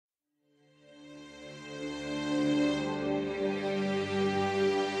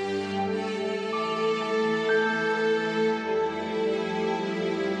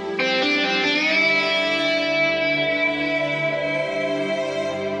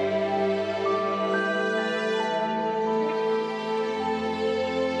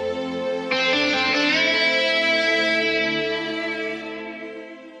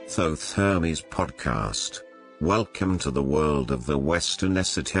Thoth Hermes podcast. Welcome to the world of the Western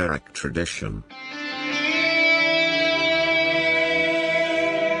esoteric tradition.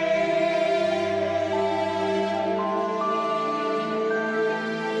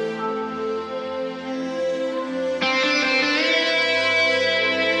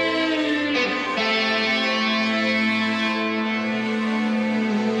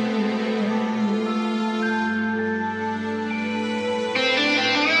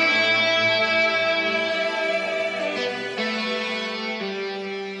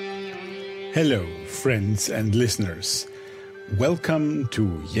 Hello, friends and listeners. Welcome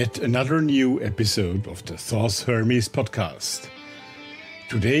to yet another new episode of the Thoth Hermes podcast.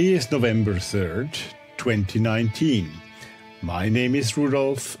 Today is November 3rd, 2019. My name is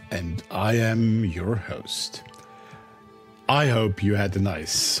Rudolf and I am your host. I hope you had a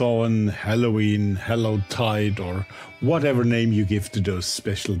nice Samhain, Halloween, Hallowtide, or whatever name you give to those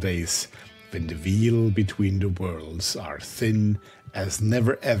special days when the veil between the worlds are thin as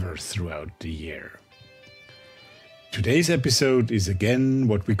never ever throughout the year. Today's episode is again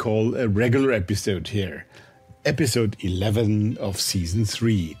what we call a regular episode here, episode 11 of season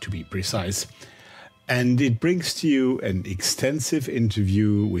 3 to be precise, and it brings to you an extensive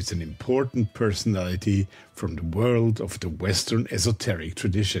interview with an important personality from the world of the Western esoteric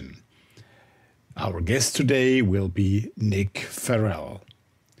tradition. Our guest today will be Nick Farrell.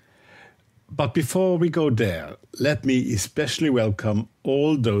 But before we go there, let me especially welcome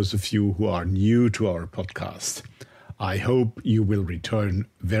all those of you who are new to our podcast. I hope you will return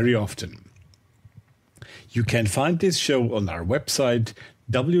very often. You can find this show on our website,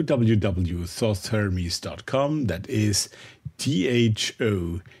 www.thothhermes.com, that is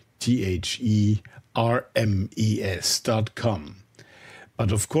THOTHERMES.com.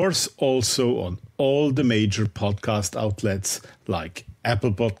 But of course also on all the major podcast outlets like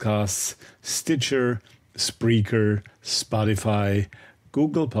Apple Podcasts, Stitcher, Spreaker, Spotify,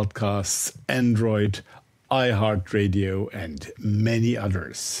 Google Podcasts, Android, iHeartRadio, and many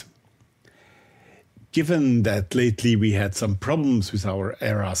others. Given that lately we had some problems with our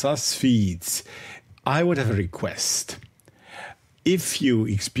RSS feeds, I would have a request. If you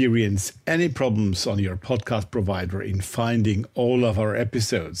experience any problems on your podcast provider in finding all of our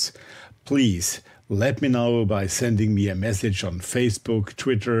episodes, please let me know by sending me a message on Facebook,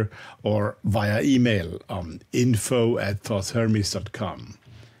 Twitter, or via email on info@thothhermes.com.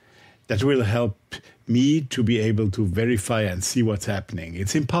 That will help me to be able to verify and see what's happening.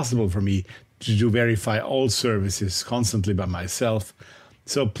 It's impossible for me to verify all services constantly by myself,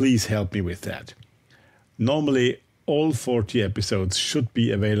 so please help me with that. Normally, all 40 episodes should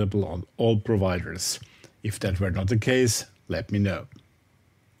be available on all providers. If that were not the case, let me know.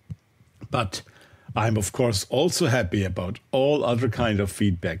 But I'm of course also happy about all other kind of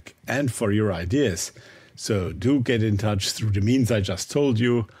feedback and for your ideas. So do get in touch through the means I just told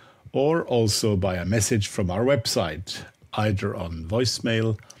you, or also by a message from our website, either on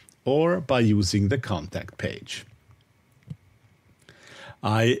voicemail or by using the contact page.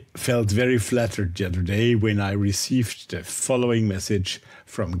 I felt very flattered the other day when I received the following message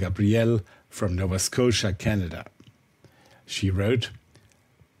from Gabrielle from Nova Scotia, Canada. She wrote,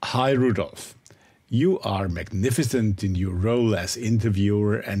 "Hi Rudolf. You are magnificent in your role as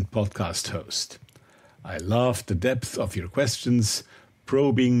interviewer and podcast host. I love the depth of your questions,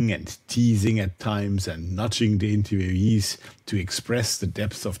 probing and teasing at times and nudging the interviewees to express the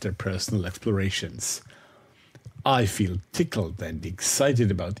depth of their personal explorations. I feel tickled and excited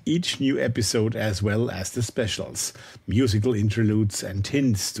about each new episode as well as the specials, musical interludes and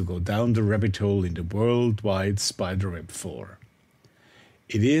hints to go down the rabbit hole in the worldwide spiderweb 4.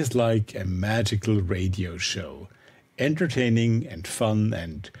 It is like a magical radio show, entertaining and fun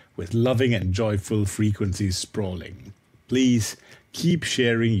and with loving and joyful frequencies sprawling. Please keep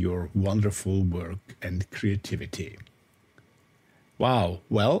sharing your wonderful work and creativity." Wow,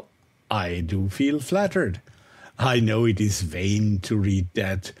 well, I do feel flattered. I know it is vain to read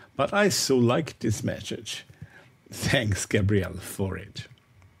that, but I so like this message. Thanks, Gabrielle, for it.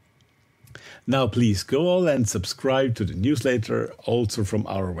 Now please go all and subscribe to the newsletter, also from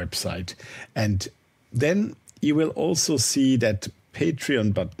our website. And then you will also see that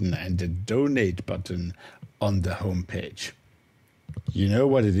Patreon button and the donate button on the homepage. You know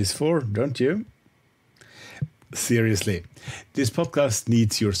what it is for, don't you? Seriously, this podcast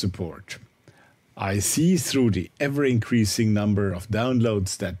needs your support. I see through the ever-increasing number of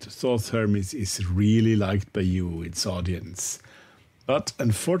downloads that Thoth Hermes is really liked by you, its audience. But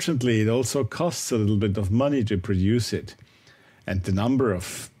unfortunately, it also costs a little bit of money to produce it. And the number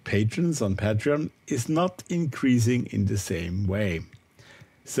of patrons on Patreon is not increasing in the same way.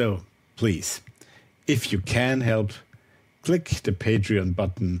 So please, if you can help, click the Patreon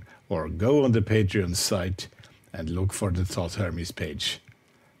button or go on the Patreon site and look for the Todd Hermes page.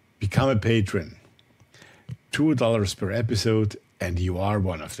 Become a patron. $2 per episode and you are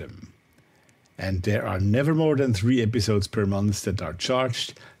one of them. And there are never more than 3 episodes per month that are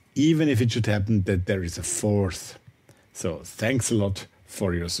charged, even if it should happen that there is a 4th. So thanks a lot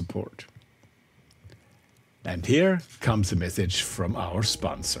for your support. And here comes a message from our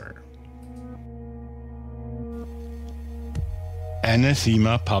sponsor.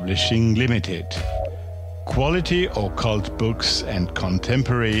 Anathema Publishing Limited. Quality occult books and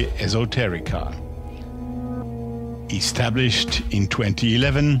contemporary esoterica. Established in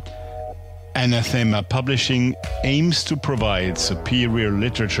 2011, Anathema Publishing aims to provide superior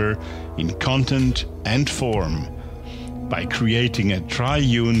literature in content and form by creating a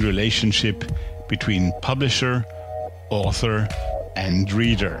triune relationship between publisher, author, and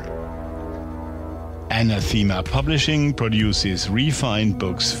reader. Anathema Publishing produces refined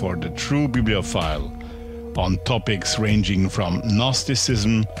books for the true bibliophile on topics ranging from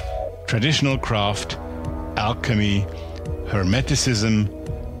Gnosticism, traditional craft, alchemy, Hermeticism,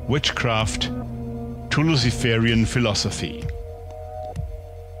 witchcraft, to Luciferian philosophy.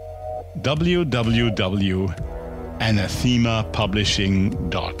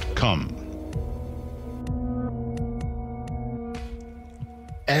 www.anathemapublishing.com.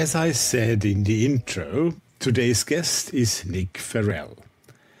 As I said in the intro, today's guest is Nick Farrell.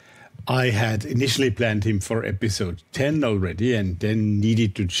 I had initially planned him for episode 10 already and then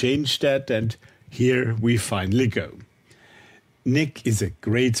needed to change that, and here we finally go. Nick is a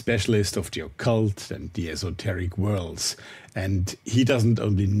great specialist of the occult and the esoteric worlds, and he doesn't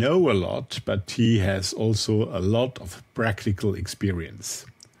only know a lot, but he has also a lot of practical experience.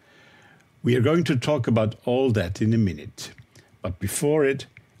 We are going to talk about all that in a minute, but before it,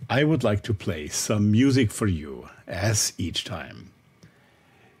 I would like to play some music for you, as each time.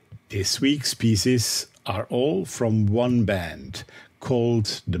 This week's pieces are all from one band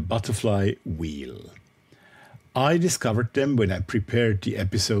called The Butterfly Wheel. I discovered them when I prepared the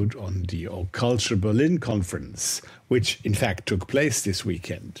episode on the Occulture Berlin conference, which in fact took place this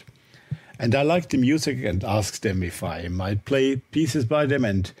weekend. And I liked the music and asked them if I might play pieces by them,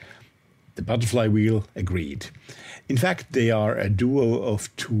 and the Butterfly Wheel agreed. In fact, they are a duo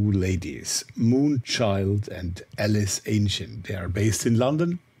of 2 ladies, Moonchild and Alice Ancient. They are based in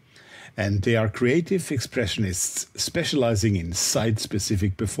London, and they are creative expressionists specializing in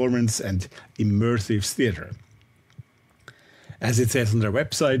site-specific performance and immersive theater. As it says on their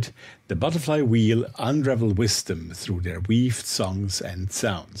website, the Butterfly Wheel unravel wisdom through their weaved songs and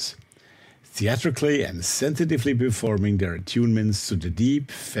sounds, theatrically and sensitively performing their attunements to the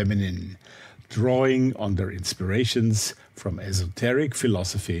deep feminine, drawing on their inspirations from esoteric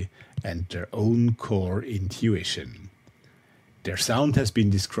philosophy and their own core intuition. Their sound has been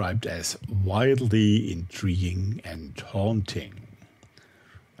described as wildly intriguing and haunting.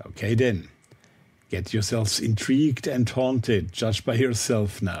 Okay then. Get yourselves intrigued and haunted, judge by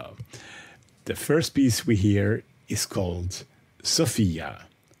yourself now. The first piece we hear is called Sophia,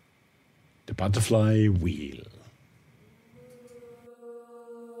 the Butterfly Wheel.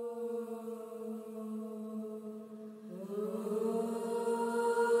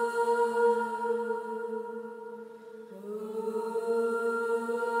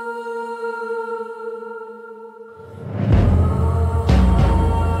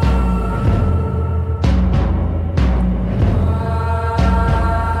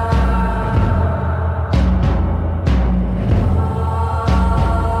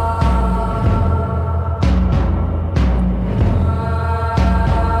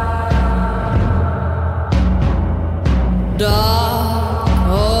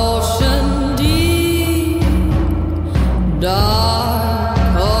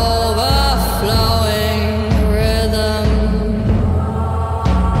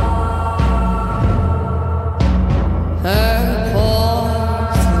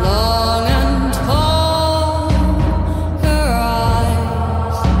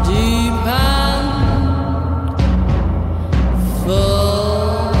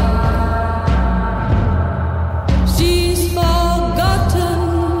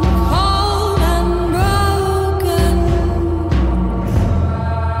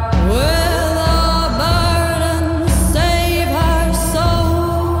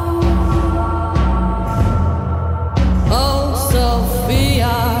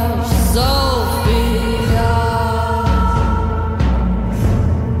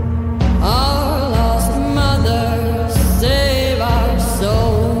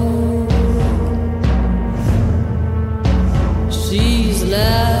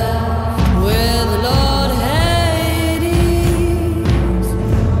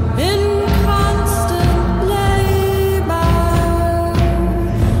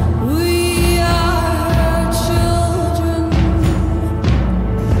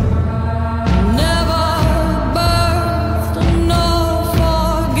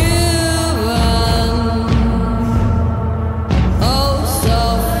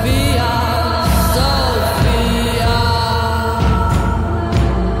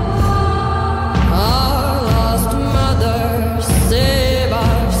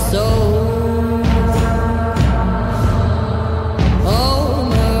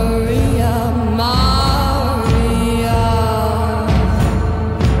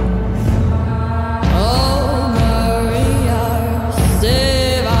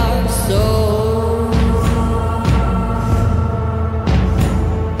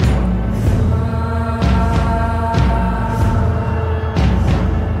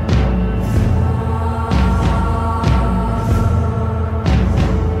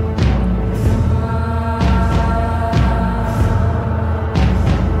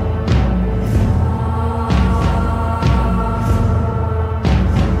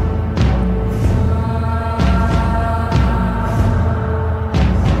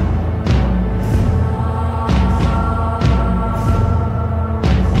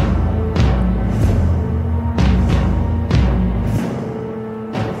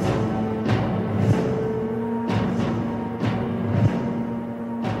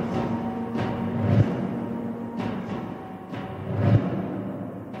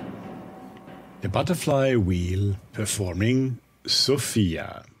 butterfly wheel performing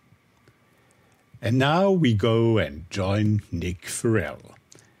Sophia. And now we go and join Nick Farrell.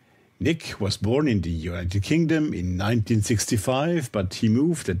 Nick was born in the United Kingdom in 1965, but he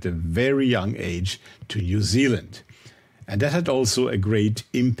moved at a very young age to New Zealand. And that had also a great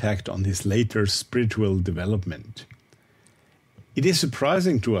impact on his later spiritual development. It is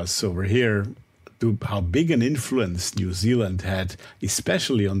surprising to us over here to how big an influence New Zealand had,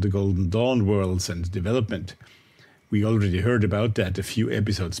 especially on the Golden Dawn worlds and development. We already heard about that a few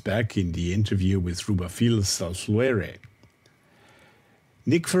episodes back in the interview with Rudolf Salfluere.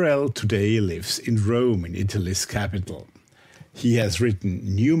 Nick Farrell today lives in Rome, in Italy's capital. He has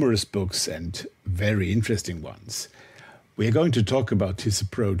written numerous books and very interesting ones. We are going to talk about his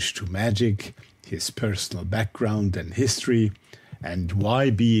approach to magic, his personal background and history, and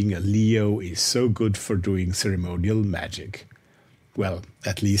why being a Leo is so good for doing ceremonial magic. Well,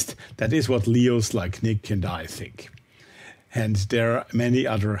 at least that is what Leos like Nick and I think. And there are many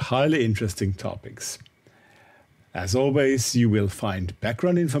other highly interesting topics. As always, you will find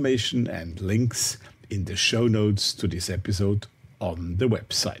background information and links in the show notes to this episode on the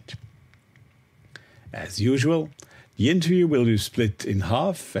website. As usual, the interview will be split in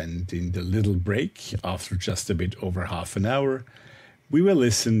half, and in the little break, after just a bit over half an hour, we will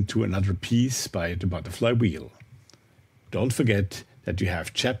listen to another piece by the Butterfly Wheel. Don't forget that you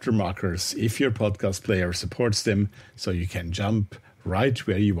have chapter markers if your podcast player supports them, so you can jump right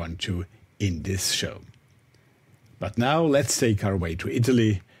where you want to in this show. But now let's take our way to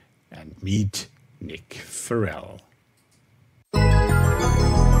Italy and meet Nick Farrell.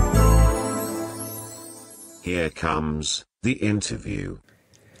 Here comes the interview.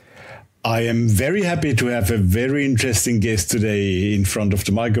 I am very happy to have a very interesting guest today in front of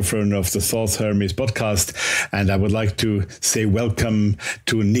the microphone of the Thought Hermes podcast. And I would like to say welcome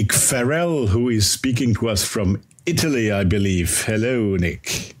to Nick Farrell, who is speaking to us from Italy, I believe. Hello,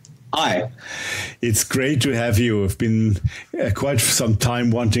 Nick. Hi. It's great to have you. I've been quite some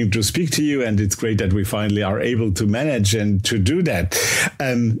time wanting to speak to you, and it's great that we finally are able to manage and to do that.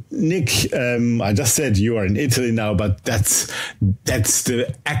 Nick, I just said you are in Italy now, but that's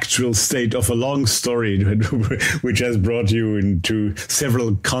the actual state of a long story which has brought you into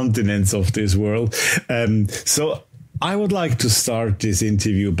several continents of this world. So I would like to start this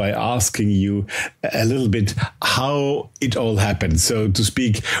interview by asking you a little bit how it all happened. So to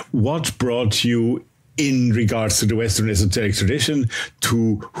speak, what brought you in regards to the Western esoteric tradition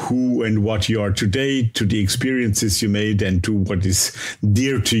to who and what you are today, to the experiences you made and to what is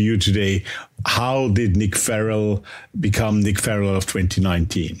dear to you today. How did Nick Farrell become Nick Farrell of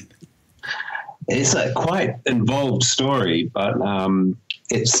 2019? It's a quite involved story, but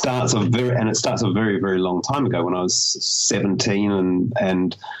it starts a very, very long time ago when I was 17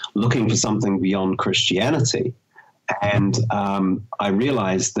 and looking for something beyond Christianity. And I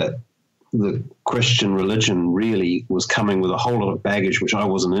realized that the Christian religion really was coming with a whole lot of baggage, which I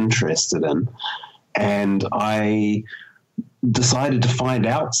wasn't interested in. And I decided to find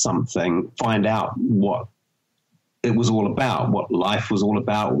out what it was all about, what life was all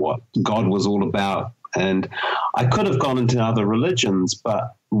about, what God was all about. And I could have gone into other religions,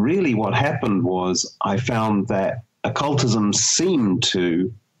 but really what happened was I found that occultism seemed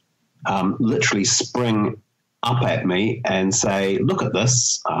to literally spring up at me and say, look at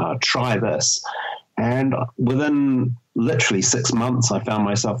this, try this. And within literally 6 months, I found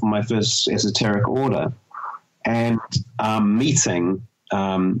myself in my first esoteric order and meeting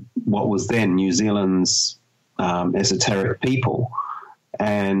what was then New Zealand's esoteric people.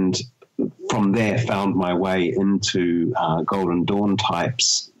 And from there, found my way into Golden Dawn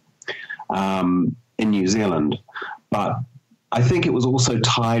types in New Zealand. But I think it was also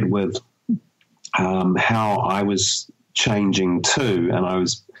tied with how I was changing too, and I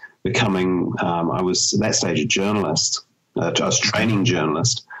was becoming, I was at that stage a journalist. I was a training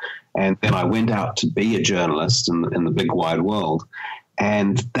journalist, and then I went out to be a journalist in the big wide world.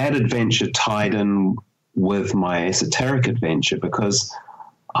 And that adventure tied in with my esoteric adventure because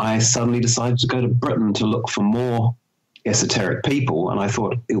I suddenly decided to go to Britain to look for more esoteric people, and I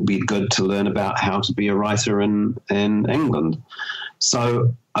thought it would be good to learn about how to be a writer in England.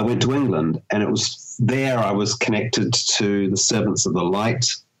 So I went to England, and it was there I was connected to the Servants of the Light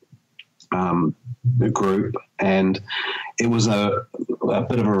group, and it was a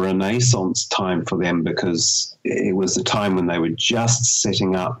bit of a renaissance time for them because it was the time when they were just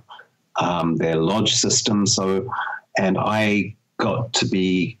setting up their lodge system. And I got to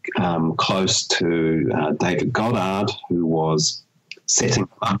be close to David Goddard, who was setting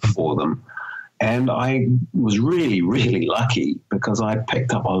up for them. And I was really, really lucky because I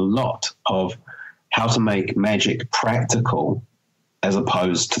picked up a lot of how to make magic practical as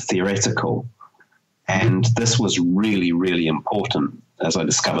opposed to theoretical. And this was really, really important, as I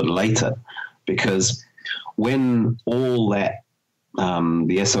discovered later, because when all that,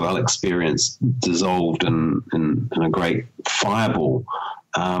 the SOL experience dissolved in a great fireball,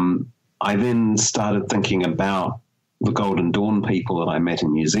 I then started thinking about the Golden Dawn people that I met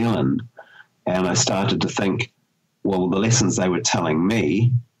in New Zealand. And I started to think, well, the lessons they were telling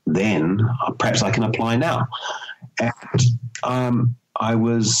me then, perhaps I can apply now. And I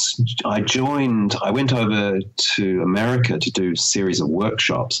went over to America to do a series of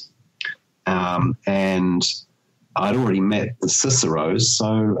workshops. And I'd already met the Ciceros,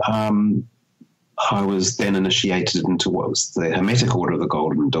 so I was then initiated into what was the Hermetic Order of the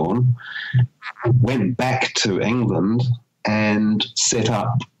Golden Dawn, went back to England and set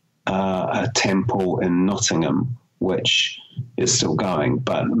up a temple in Nottingham, which is still going.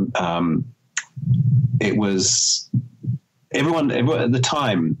 But it was everyone at the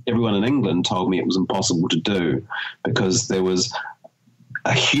time, everyone in England told me it was impossible to do because there was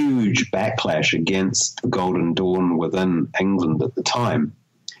a huge backlash against the Golden Dawn within England at the time.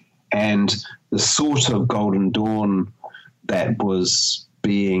 And the sort of Golden Dawn that was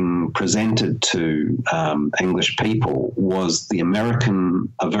being presented to English people was a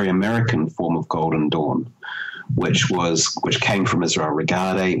very American form of Golden Dawn, which came from Israel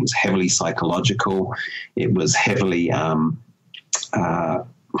Regardie. It was heavily psychological. It was heavily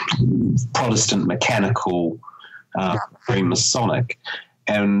Protestant mechanical, very Masonic.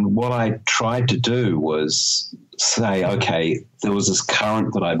 And what I tried to do was say, okay, there was this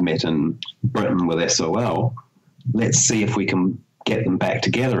current that I'd met in Britain with SOL. Let's see if we can get them back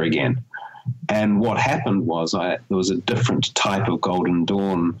together again. And what happened was there was a different type of Golden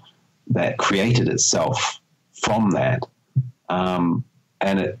Dawn that created itself from that. And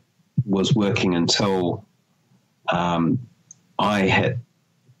it was working until I hit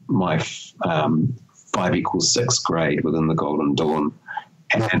my 5=6 grade within the Golden Dawn.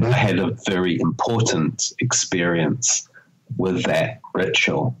 And I had a very important experience with that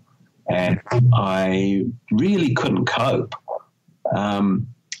ritual. And I really couldn't cope.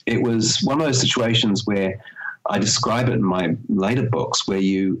 It was one of those situations where I describe it in my later books where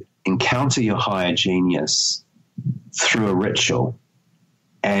you encounter your higher genius through a ritual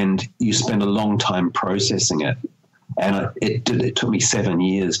and you spend a long time processing it. And it took me 7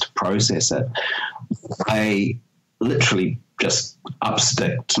 years to process it. I literally just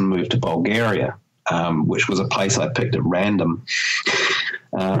upsticked and moved to Bulgaria, which was a place I picked at random.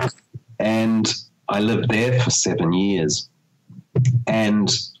 And I lived there for 7 years.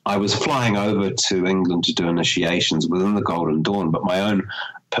 And I was flying over to England to do initiations within the Golden Dawn, but my own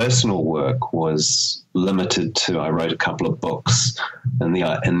personal work was limited to, I wrote a couple of books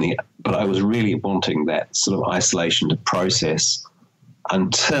but I was really wanting that sort of isolation to process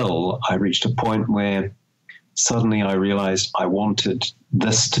until I reached a point where suddenly I realized I wanted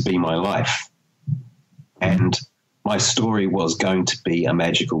this to be my life. And my story was going to be a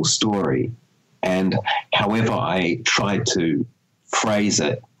magical story. And however I tried to phrase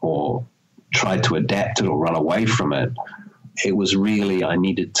it or tried to adapt it or run away from it, it was really I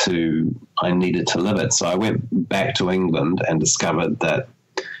needed to live it. So I went back to England and discovered that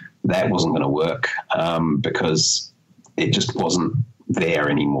wasn't going to work because it just wasn't there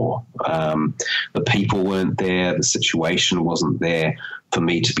anymore. The people weren't there. The situation wasn't there for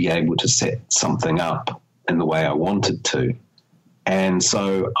me to be able to set something up in the way I wanted to. And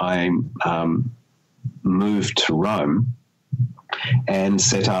so I moved to Rome and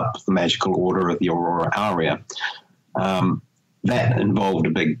set up the Magical Order of the Aurora Aurea. That involved a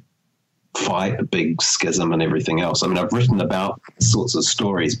big fight, a big schism and everything else. I mean, I've written about sorts of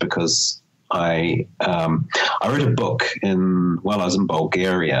stories because I wrote a book while I was in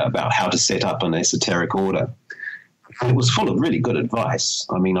Bulgaria about how to set up an esoteric order. It was full of really good advice.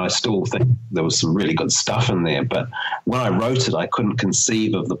 I mean, I still think there was some really good stuff in there, but when I wrote it, I couldn't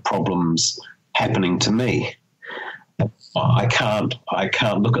conceive of the problems happening to me. I can't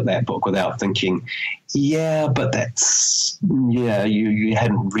look at that book without thinking, you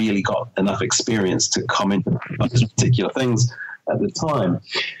hadn't really got enough experience to comment on those particular things at the time.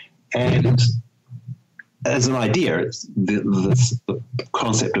 And as an idea, the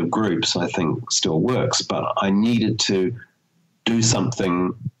concept of groups, I think, still works, but I needed to do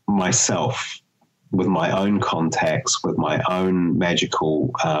something myself with my own contacts, with my own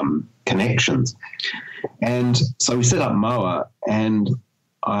magical connections. And so we set up MOA, and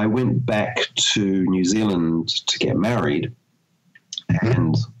I went back to New Zealand to get married,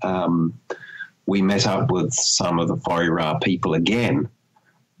 and we met up with some of the Wharewa people again.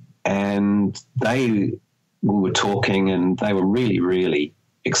 And we were talking, and they were really, really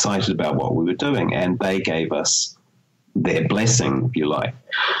excited about what we were doing, and they gave us their blessing, if you like.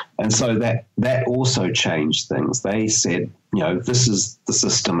 And so that also changed things. They said, this is the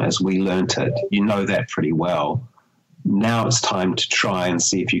system as we learnt it. You know that pretty well. Now it's time to try and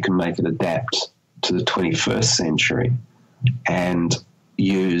see if you can make it adapt to the 21st century and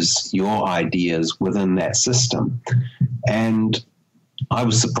use your ideas within that system. And I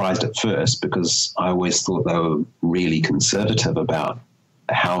was surprised at first, because I always thought they were really conservative about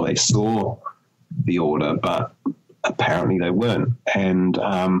how they saw the order, but apparently they weren't. And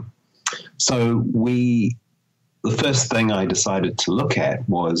so the first thing I decided to look at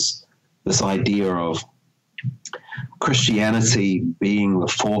was this idea of Christianity being the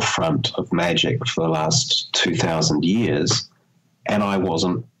forefront of magic for the last 2,000 years, and I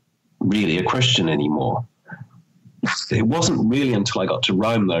wasn't really a Christian anymore. It wasn't really until I got to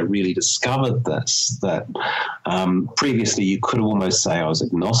Rome that I really discovered this, that previously you could almost say I was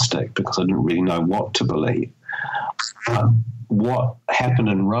agnostic because I didn't really know what to believe. What happened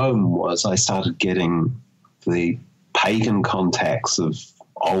in Rome was I started getting the pagan contacts of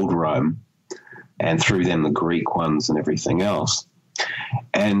old Rome, and through them the Greek ones and everything else.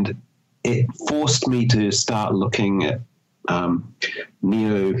 And it forced me to start looking at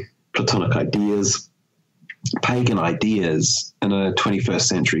Neoplatonic ideas, pagan ideas in a 21st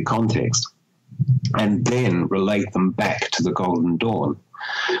century context, and then relate them back to the Golden Dawn.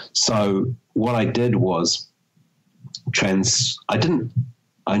 So what I did was I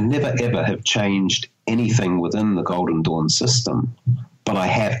never ever have changed anything within the Golden Dawn system, but I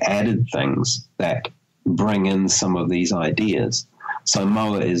have added things that bring in some of these ideas. So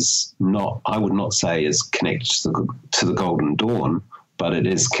Moa is not, I would not say is connected to the Golden Dawn, but it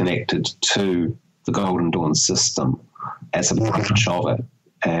is connected to the Golden Dawn system as a branch of it.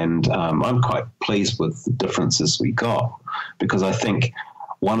 And I'm quite pleased with the differences we got, because I think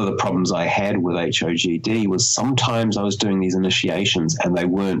one of the problems I had with HOGD was sometimes I was doing these initiations and they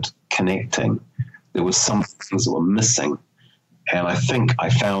weren't connecting. There were some things that were missing. And I think I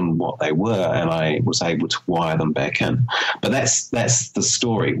found what they were, and I was able to wire them back in. But that's the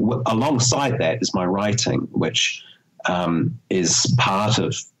story. Alongside that is my writing, which is part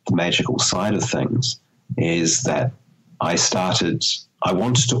of the magical side of things, is that I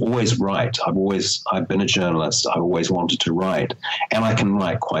wanted to always write. I've been a journalist. I've always wanted to write, and I can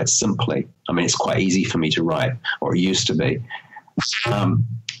write quite simply. I mean, it's quite easy for me to write, or it used to be.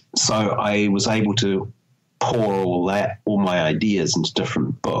 So I was able to pour all my ideas into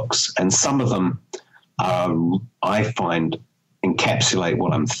different books, and some of them I find encapsulate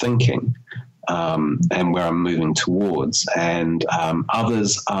what I'm thinking and where I'm moving towards, and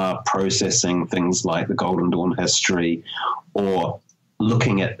others are processing things like the Golden Dawn history, or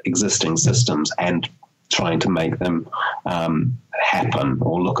looking at existing systems and trying to make them happen,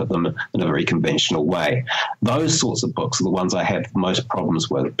 or look at them in a very conventional way. Those sorts of books are the ones I have the most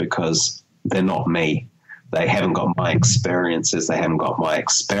problems with, because they're not me. They haven't got my experiences. They haven't got my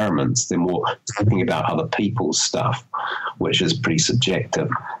experiments. They're more talking about other people's stuff, which is pretty subjective.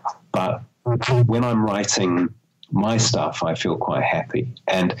 But when I'm writing my stuff, I feel quite happy.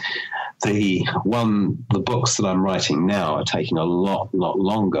 And the books that I'm writing now are taking a lot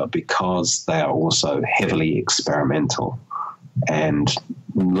longer, because they are also heavily experimental and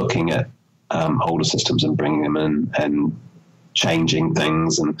looking at older systems and bringing them in and changing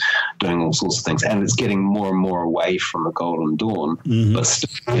things and doing all sorts of things. And it's getting more and more away from the Golden Dawn, but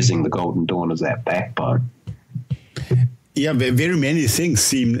still using the Golden Dawn as that backbone. Yeah, very many things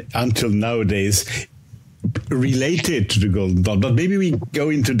seem until nowadays related to the Golden Dawn, but maybe we go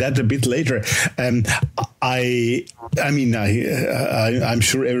into that a bit later. I'm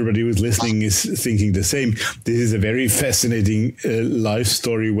sure everybody who's listening is thinking the same. This is a very fascinating life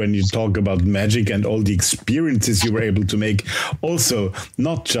story when you talk about magic and all the experiences you were able to make. Also,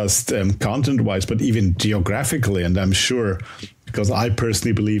 not just content-wise, but even geographically. And I'm sure, because I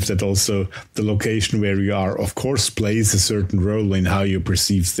personally believe that also the location where you are, of course, plays a certain role in how you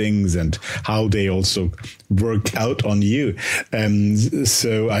perceive things and how they also work out on you.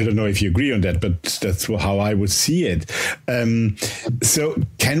 So I don't know if you agree on that, but that's how I would see it. So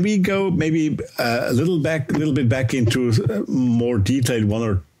can we go maybe a little bit back into more detail, one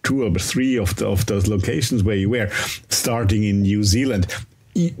or two or three of those locations where you were, starting in New Zealand?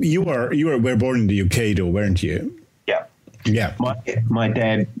 You were born in the UK, though, weren't you? Yeah. Yeah. My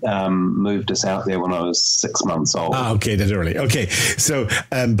dad moved us out there when I was 6 months old. Ah, okay, that's early. Okay, so,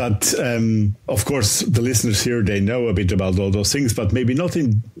 but of course, the listeners here, they know a bit about all those things, but maybe not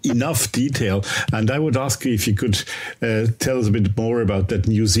in enough detail. And I would ask you if you could tell us a bit more about that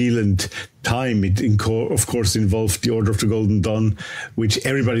New Zealand time. It, of course, involved the Order of the Golden Dawn, which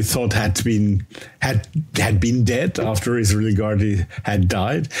everybody thought had been dead after Israeli Gardaí had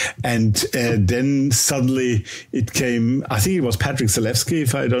died, and then suddenly it came. I think it was Patrick Zalewski,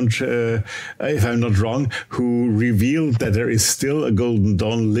 if I'm not wrong, who revealed that there is still a Golden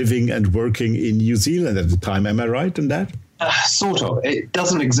Dawn living and working in New Zealand at the time. Am I right in that? Sort of. It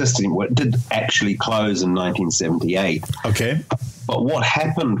doesn't exist anymore. It did actually close in 1978. Okay. But what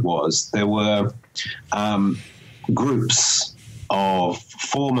happened was there were groups of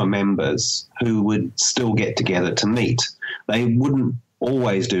former members who would still get together to meet. They wouldn't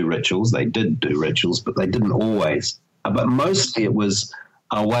always do rituals. They did do rituals, but they didn't always. But mostly it was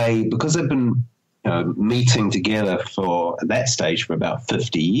a way, because they've been meeting together at that stage for about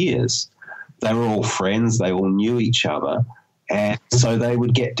 50 years. They were all friends. They all knew each other. And so they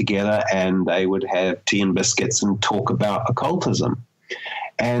would get together and they would have tea and biscuits and talk about occultism.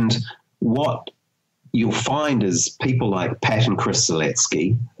 And what you'll find is people like Pat and Chris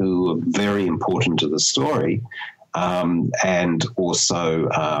Zalewski, who are very important to the story, and also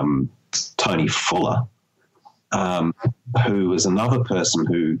Tony Fuller, who was another person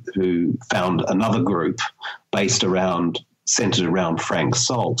who found another group centered around Frank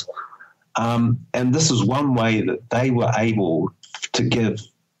Salt. And this is one way that they were able to give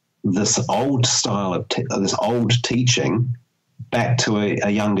this old style of this old teaching back to a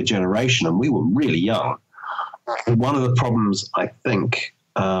younger generation, and we were really young. One of the problems, I think,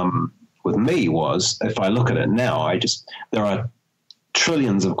 with me was, if I look at it now, there are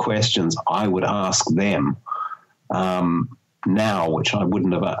trillions of questions I would ask them now, which I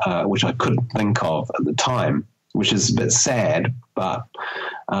wouldn't have, which I couldn't think of at the time, which is a bit sad, but.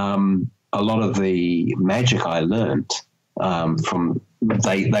 A lot of the magic I learned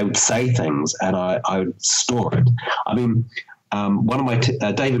they would say things and I would store it. I mean, one of my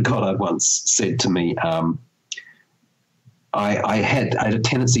David Goddard once said to me, I had a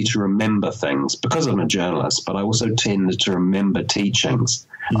tendency to remember things because I'm a journalist, but I also tended to remember teachings.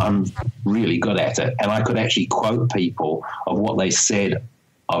 I'm really good at it, and I could actually quote people of what they said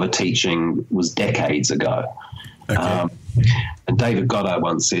of a teaching was decades ago. Okay. And David Goddard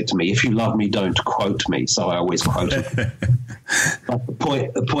once said to me, "If you love me, don't quote me." So I always quote him. But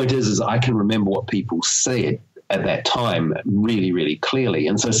the point is I can remember what people said at that time really, really clearly.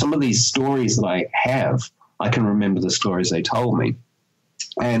 And so some of these stories that I have, I can remember the stories they told me.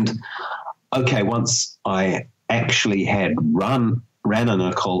 And okay, once I actually had ran an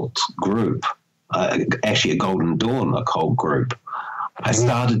occult group, actually a Golden Dawn occult group, I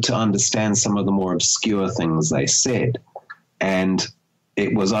started to understand some of the more obscure things they said. And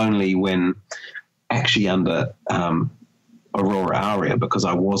it was only when actually under Aurora Aria, because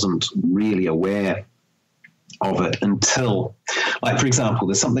I wasn't really aware of it until, like, for example,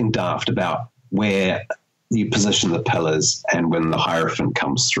 there's something daft about where you position the pillars and when the Hierophant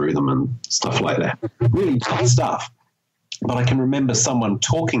comes through them and stuff like that. Really tough stuff. But I can remember someone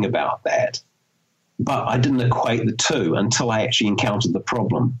talking about that, but I didn't equate the two until I actually encountered the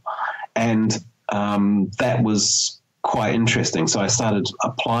problem. And that was quite interesting. So I started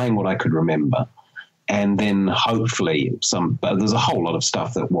applying what I could remember, and then hopefully but there's a whole lot of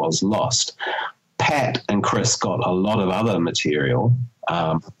stuff that was lost. Pat and Chris got a lot of other material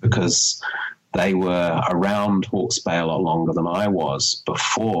because they were around Hawke's Bay a lot longer than I was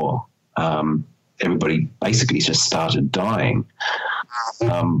before everybody basically just started dying.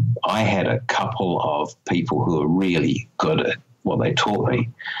 I had a couple of people who were really good at what they taught me,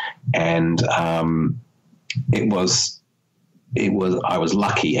 and I was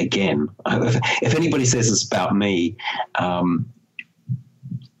lucky again. If anybody says this about me,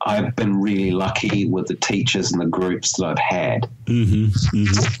 I've been really lucky with the teachers and the groups that I've had. Mm-hmm.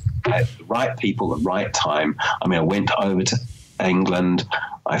 Mm-hmm. I had the right people at the right time. I mean, I went over to England.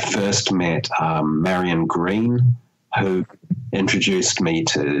 I first met Marion Green, who introduced me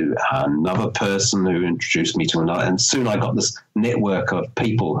to another person who introduced me to another. And soon I got this network of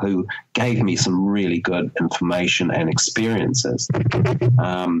people who gave me some really good information and experiences.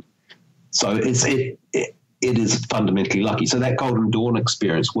 So it is fundamentally lucky. So that Golden Dawn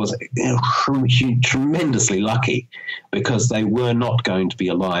experience was tremendously lucky because they were not going to be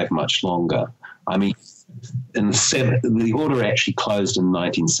alive much longer. I mean, the order actually closed in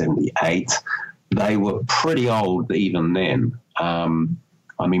 1978. They were pretty old even then. I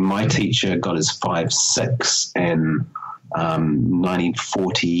mean, my teacher got his 5.6 in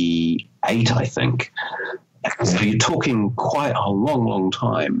 1948, I think. So you're talking quite a long, long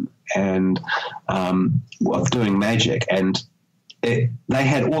time, and of doing magic. And they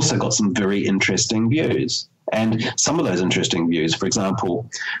had also got some very interesting views. And some of those interesting views, for example,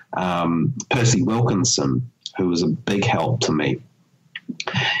 Percy Wilkinson, who was a big help to me,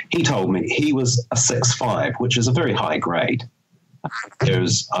 he told me he was a 6.5, which is a very high grade.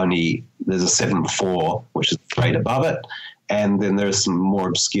 There's a 7.4, which is a grade above it. And then there's some more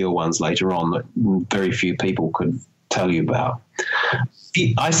obscure ones later on that very few people could tell you about.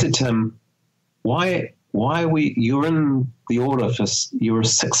 I said to him, you're in the order you're a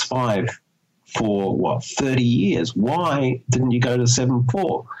 6.5 for 30 years. Why didn't you go to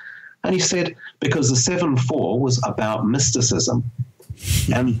 7.4? And he said, because the 7.4 was about mysticism.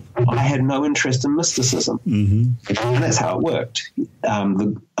 And I had no interest in mysticism. Mm-hmm. And that's how it worked.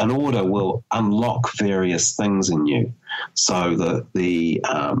 An order will unlock various things in you. So the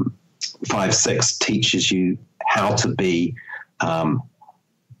 5-6 teaches you how to be a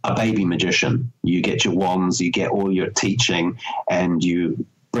baby magician. You get your wands, you get all your teaching, and you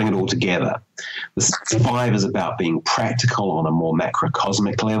bring it all together. The 5 is about being practical on a more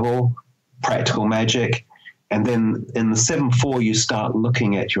macrocosmic level, practical magic. And then in the 7.4, you start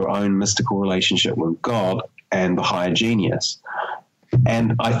looking at your own mystical relationship with God and the higher genius.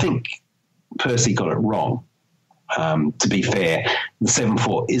 And I think Percy got it wrong. To be fair, the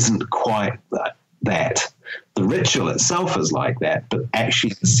 7.4 isn't quite that. The ritual itself is like that, but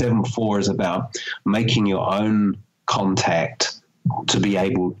actually the 7.4 is about making your own contact to be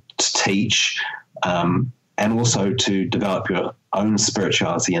able to teach, and also to develop your own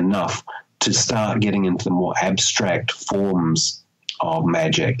spirituality enough to start getting into the more abstract forms of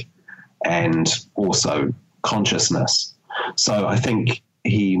magic and also consciousness. So I think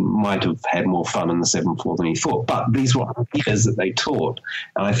he might have had more fun in the 7.4 than he thought. But these were ideas that they taught.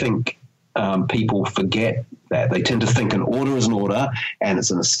 And I think people forget that. They tend to think an order is an order, and it's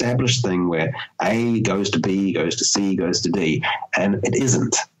an established thing where A goes to B, goes to C, goes to D. And it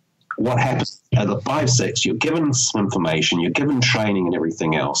isn't. What happens at the 5-6, you're given some information, you're given training and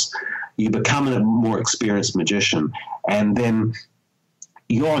everything else. You become a more experienced magician, and then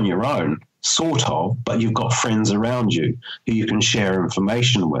you're on your own, sort of, but you've got friends around you who you can share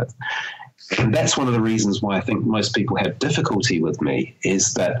information with. And that's one of the reasons why I think most people have difficulty with me,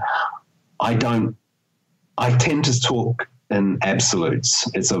 is that I tend to talk in absolutes.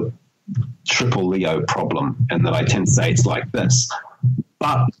 It's a triple Leo problem, and that I tend to say it's like this.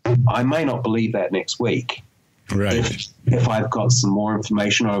 But I may not believe that next week. Right. If I've got some more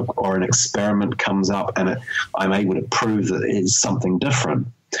information or an experiment comes up and I'm able to prove that it is something different.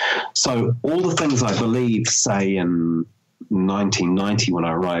 So all the things I believed, say, in 1990 when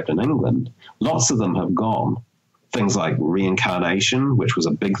I arrived in England, lots of them have gone. Things like reincarnation, which was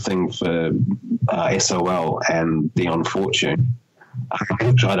a big thing for SOL and Beyond Fortune,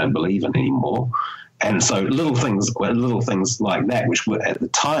 which I don't believe in anymore. And so little things like that, which were at the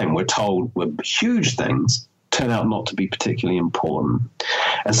time were told were huge things, turn out not to be particularly important.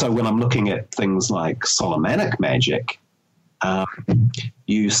 And so when I'm looking at things like Solomonic magic,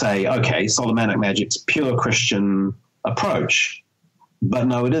 you say, okay, Solomonic magic's pure Christian approach, but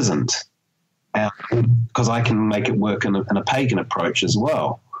no, it isn't, because I can make it work in a pagan approach as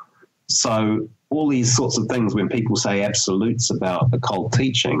well. So all these sorts of things, when people say absolutes about occult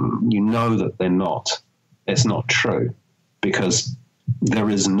teaching, you know that it's not true, because there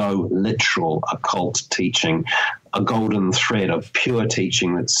is no literal occult teaching, a golden thread of pure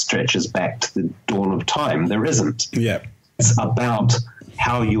teaching that stretches back to the dawn of time. There isn't. Yeah. It's about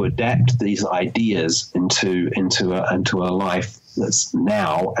how you adapt these ideas into a life that's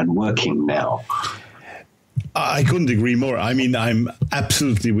now and working now. I couldn't agree more. I mean, I'm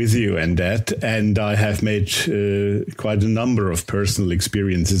absolutely with you in that, and I have made quite a number of personal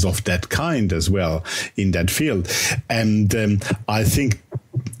experiences of that kind as well in that field. And I think,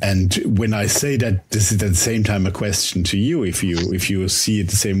 and when I say that, this is at the same time a question to you, if you see it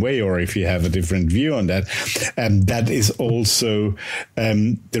the same way or if you have a different view on that. That is also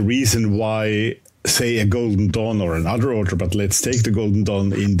the reason why, say, a Golden Dawn or another order, but let's take the Golden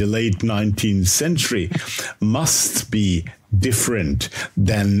Dawn in the late 19th century, must be different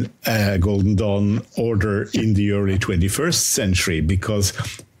than a Golden Dawn order in the early 21st century, because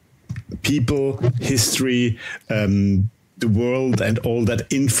people, history, the world and all that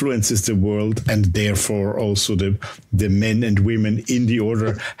influences the world, and therefore also the men and women in the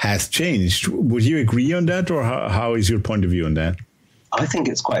order has changed. Would you agree on that, or how is your point of view on that? I think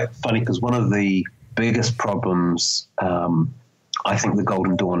it's quite funny, because one of the biggest problems I think the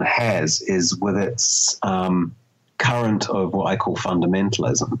Golden Dawn has is with its current of what I call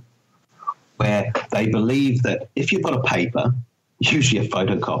fundamentalism, where they believe that if you've got a paper, usually a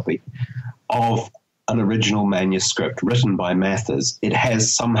photocopy, of an original manuscript written by Mathers, it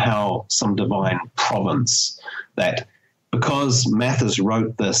has somehow some divine province, that because Mathers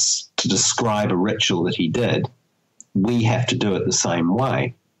wrote this to describe a ritual that he did, we have to do it the same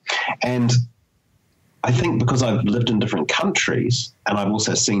way. And I think because I've lived in different countries and I've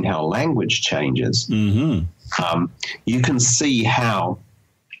also seen how language changes, you can see how,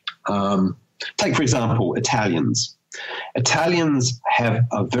 take for example, Italians. Italians have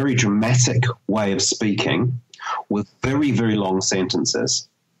a very dramatic way of speaking with very, very long sentences.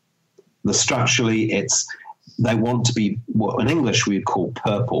 Structurally, they want to be what in English we'd call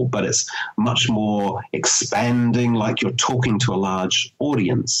purple, but it's much more expanding, like you're talking to a large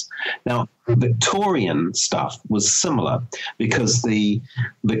audience. Now, Victorian stuff was similar because the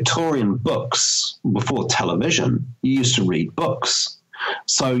Victorian books, before television, you used to read books.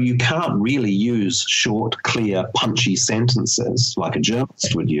 So you can't really use short, clear, punchy sentences like a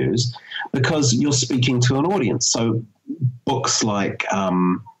journalist would use because you're speaking to an audience. So books like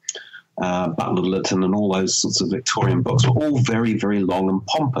Butler Lytton and all those sorts of Victorian books were all very, very long and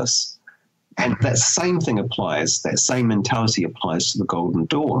pompous. And that same thing applies, that same mentality applies to the Golden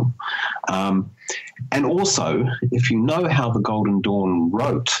Dawn. And also, if you know how the Golden Dawn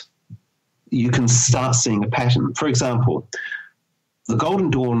wrote, you can start seeing a pattern. For example, the Golden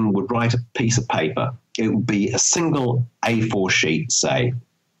Dawn would write a piece of paper. It would be a single A4 sheet, say,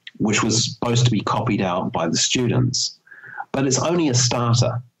 which was supposed to be copied out by the students. But it's only a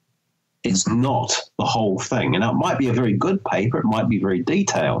starter. It's not the whole thing. And it might be a very good paper. It might be very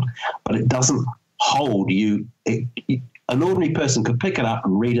detailed, but it doesn't hold you. An ordinary person could pick it up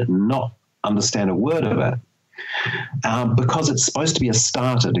and read it and not understand a word of it. Because it's supposed to be a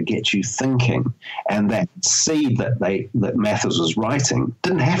starter to get you thinking, and that seed that Mathers was writing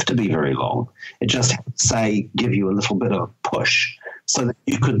didn't have to be very long. It just had to give you a little bit of push, so that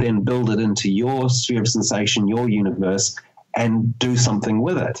you could then build it into your sphere of sensation, your universe, and do something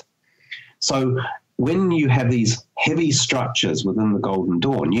with it. So when you have these heavy structures within the Golden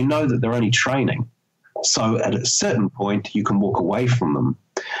Dawn, you know that they're only training. So at a certain point, you can walk away from them.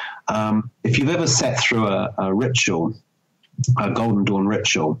 If you've ever sat through a ritual, a Golden Dawn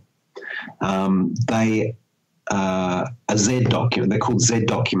ritual, a Z document, they're called Z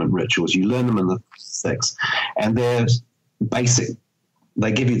document rituals. You learn them in the 6, and they're basic.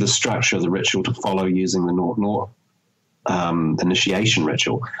 They give you the structure of the ritual to follow using the Naught initiation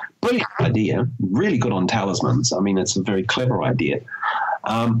ritual. Brilliant idea, really good on talismans. I mean, it's a very clever idea.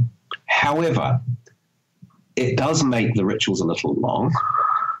 However, it does make the rituals a little long.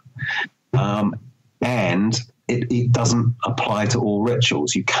 And it doesn't apply to all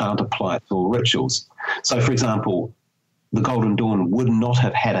rituals. You can't apply it to all rituals. So, for example, the Golden Dawn would not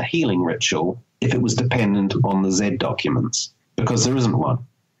have had a healing ritual if it was dependent on the Z documents, because there isn't one.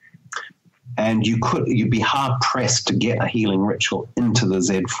 And you'd be hard pressed to get a healing ritual into the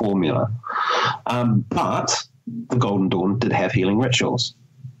Z formula. But the Golden Dawn did have healing rituals.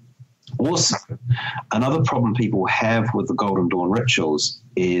 Also, another problem people have with the Golden Dawn rituals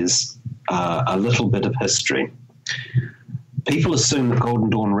is a little bit of history. People assume that Golden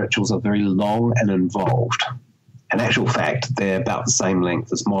Dawn rituals are very long and involved. In actual fact, they're about the same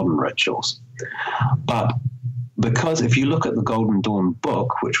length as modern rituals. But because if you look at the Golden Dawn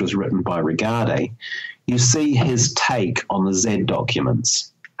book, which was written by Regardie, you see his take on the Z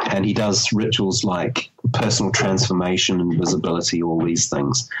documents. And he does rituals like personal transformation, invisibility, all these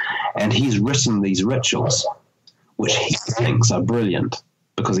things. And he's written these rituals, which he thinks are brilliant,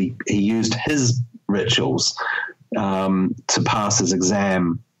 because he used his rituals to pass his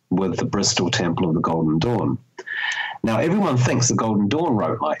exam with the Bristol Temple of the Golden Dawn. Now, everyone thinks the Golden Dawn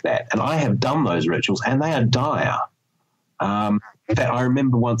wrote like that, and I have done those rituals, and they are dire. In fact, I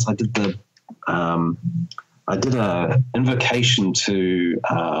remember once I did a invocation to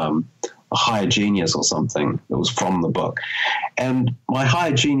a higher genius or something that was from the book, and my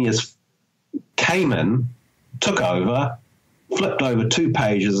higher genius came in, took over, flipped over 2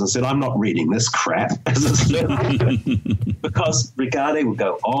 pages and said, "I'm not reading this crap," because Regardie would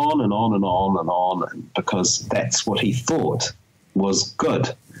go on and on and on and on, because that's what he thought was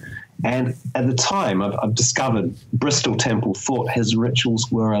good. And at the time, I've discovered Bristol Temple thought his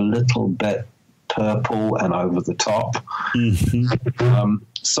rituals were a little bit purple and over the top. Mm-hmm.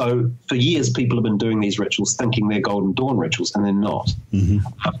 So for years, people have been doing these rituals thinking they're Golden Dawn rituals, and they're not. Mm-hmm.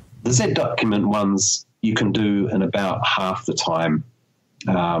 The Z document ones you can do in about half the time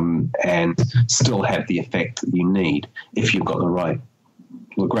and still have the effect that you need if you've got the right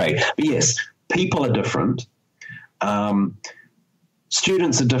grade. But yes, people are different.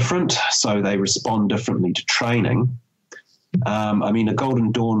 Students are different, so they respond differently to training. A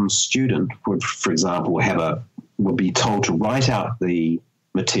Golden Dawn student would, for example, would be told to write out the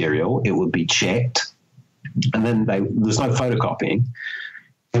material. It would be checked, and then there's no photocopying.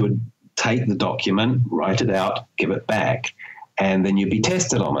 They would take the document, write it out, give it back, and then you'd be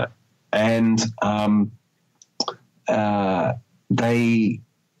tested on it. And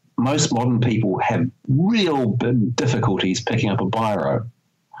most modern people have real big difficulties picking up a biro.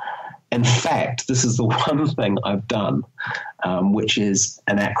 In fact, this is the one thing I've done, which is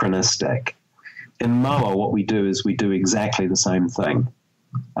anachronistic. In MOA, what we do is we do exactly the same thing.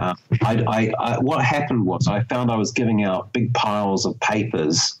 What happened was I found I was giving out big piles of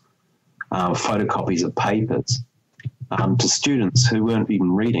papers, photocopies of papers, to students who weren't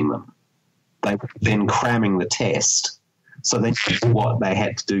even reading them. They were then cramming the test. So they knew what they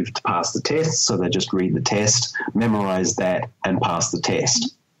had to do to pass the test, so they just read the test, memorize that, and pass the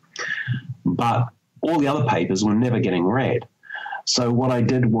test. But all the other papers were never getting read. So what I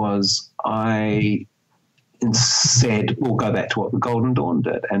did was I said, we'll go back to what the Golden Dawn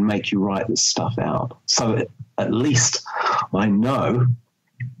did and make you write this stuff out. So at least I know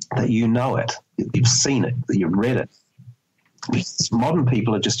that you know it, you've seen it, that you've read it. Modern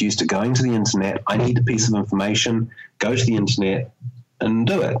people are just used to going to the internet. I need a piece of information, go to the internet and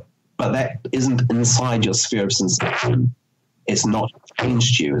do it. But that isn't inside your sphere of sensation. It's not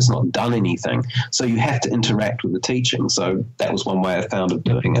changed you. It's not done anything. So you have to interact with the teaching. So that was one way I found of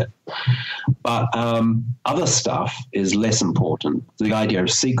doing it. But other stuff is less important. The idea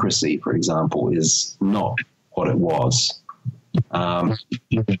of secrecy, for example, is not what it was.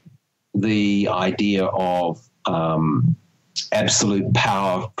 The idea of absolute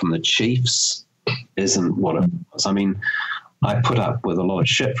power from the chiefs isn't what it was. I put up with a lot of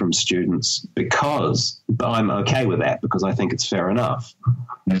shit from students but I'm okay with that because I think it's fair enough.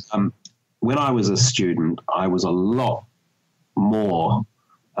 When I was a student, I was a lot more,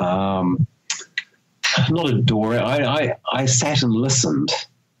 not adoring. I sat and listened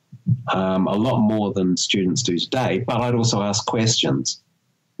a lot more than students do today, but I'd also ask questions.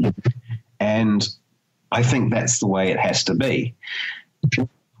 And I think that's the way it has to be.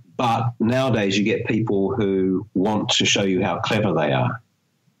 But nowadays you get people who want to show you how clever they are,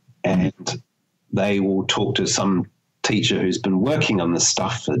 and they will talk to some teacher who's been working on this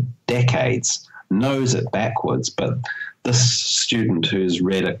stuff for decades, knows it backwards, but this student who's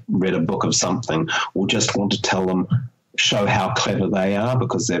read a book of something will just want to tell them, show how clever they are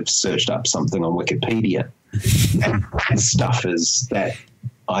because they've searched up something on Wikipedia. And stuff is that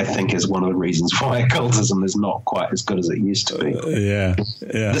I think is one of the reasons why occultism is not quite as good as it used to be.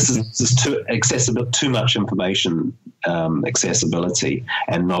 This is too much information accessibility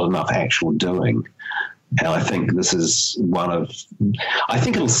and not enough actual doing. And I think this is I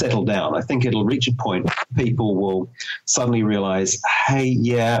think it'll settle down. I think it'll reach a point where people will suddenly realize, hey,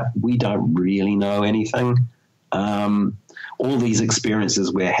 yeah, we don't really know anything. All these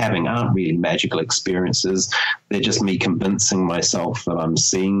experiences we're having aren't really magical experiences. They're just me convincing myself that I'm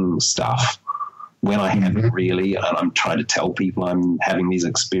seeing stuff when I haven't really, and I'm trying to tell people I'm having these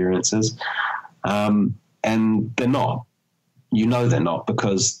experiences. And they're not. They're not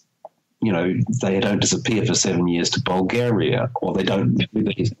because, they don't disappear for 7 years to Bulgaria, or they don't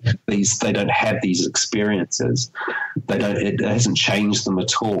have these experiences. It hasn't changed them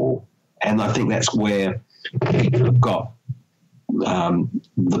at all. And I think that's where people have got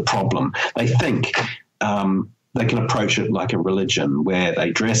the problem. They think they can approach it like a religion where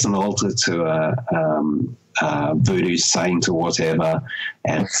they dress an altar to a voodoo saint or whatever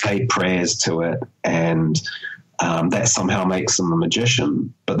and say prayers to it, and that somehow makes them a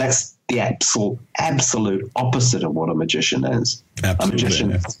magician. But that's the absolute opposite of what a magician is. Absolutely. A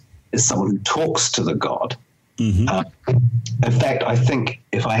magician is someone who talks to the god. Mm-hmm. In fact, I think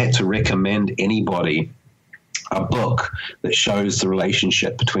if I had to recommend anybody a book that shows the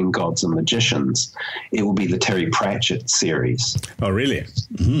relationship between gods and magicians, it will be the Terry Pratchett series. Oh, really?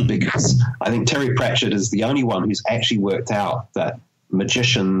 Mm-hmm. Because I think Terry Pratchett is the only one who's actually worked out that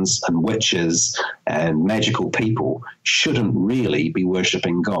magicians and witches and magical people shouldn't really be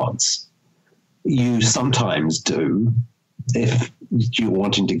worshipping gods. You sometimes do if you're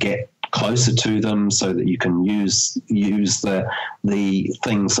wanting to get closer to them so that you can use the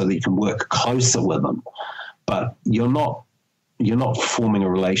thing so that you can work closer with them. But you're not forming a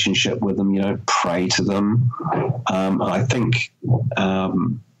relationship with them. You don't pray to them. I think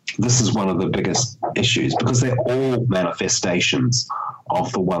this is one of the biggest issues because they're all manifestations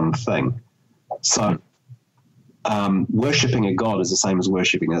of the one thing. So worshipping a god is the same as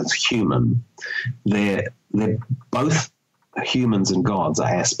worshipping a human. They're both humans and gods are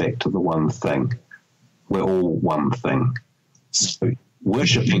aspect of the one thing. We're all one thing. So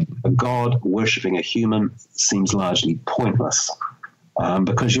worshipping a god, worshipping a human seems largely pointless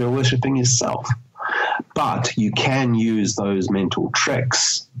because you're worshipping yourself. But you can use those mental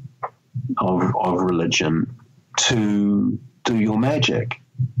tricks of religion to do your magic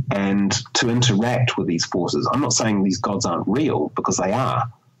and to interact with these forces. I'm not saying these gods aren't real, because they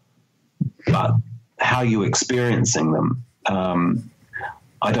are, but how you're experiencing them,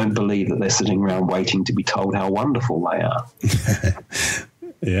 I don't believe that they're sitting around waiting to be told how wonderful they are.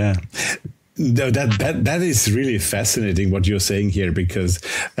 Yeah. No, that is really fascinating what you're saying here, because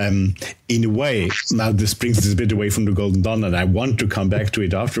in a way, now this brings us a bit away from the Golden Dawn, and I want to come back to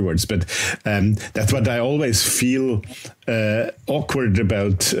it afterwards, but that's what I always feel awkward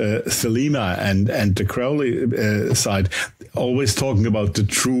about Thelema and the Crowley side, always talking about the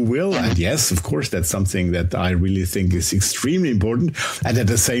true will. And yes, of course, that's something that I really think is extremely important. And at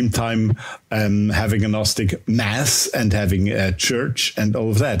the same time, having a Gnostic mass and having a church and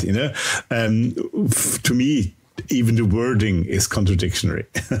all of that, you know, to me, even the wording is contradictory.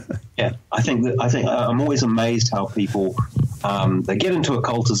 Yeah, I think I'm always amazed how people they get into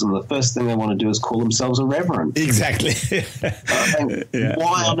occultism. The first thing they want to do is call themselves a reverend. Exactly.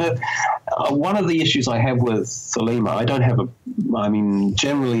 Why on earth? One of the issues I have with Thelema,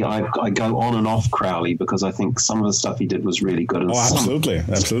 generally I go on and off Crowley because I think some of the stuff he did was really good. And absolutely.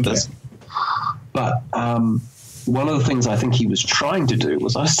 But one of the things I think he was trying to do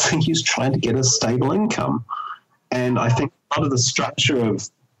was, I think he was trying to get a stable income. And I think part of the structure of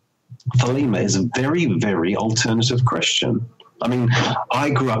Thelema is a very, very alternative Christian. I mean, I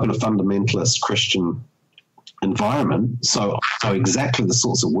grew up in a fundamentalist Christian environment, so I know exactly the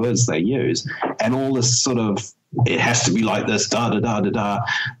sorts of words they use, and all this sort of, it has to be like this, that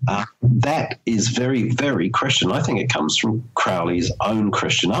is very, very Christian. I think it comes from Crowley's own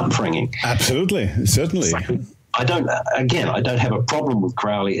Christian upbringing. Absolutely, certainly. So I don't have a problem with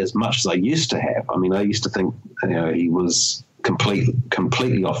Crowley as much as I used to have. I mean, I used to think, he was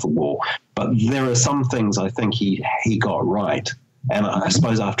completely off the wall. But there are some things I think he got right. And I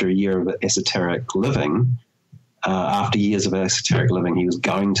suppose after a year of esoteric living, after years of esoteric living, he was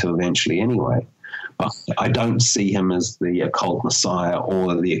going to eventually anyway. But I don't see him as the occult messiah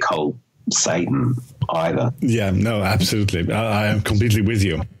or the occult Satan either. Yeah, no, absolutely. I am completely with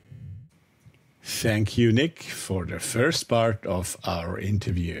you. Thank you, Nick, for the first part of our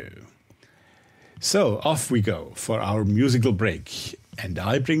interview. So off we go for our musical break, and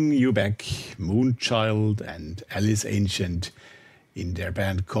I bring you back Moonchild and Alice Ancient in their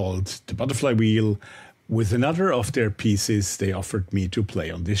band called The Butterfly Wheel with another of their pieces they offered me to play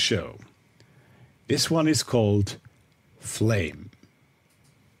on this show. This one is called Flame.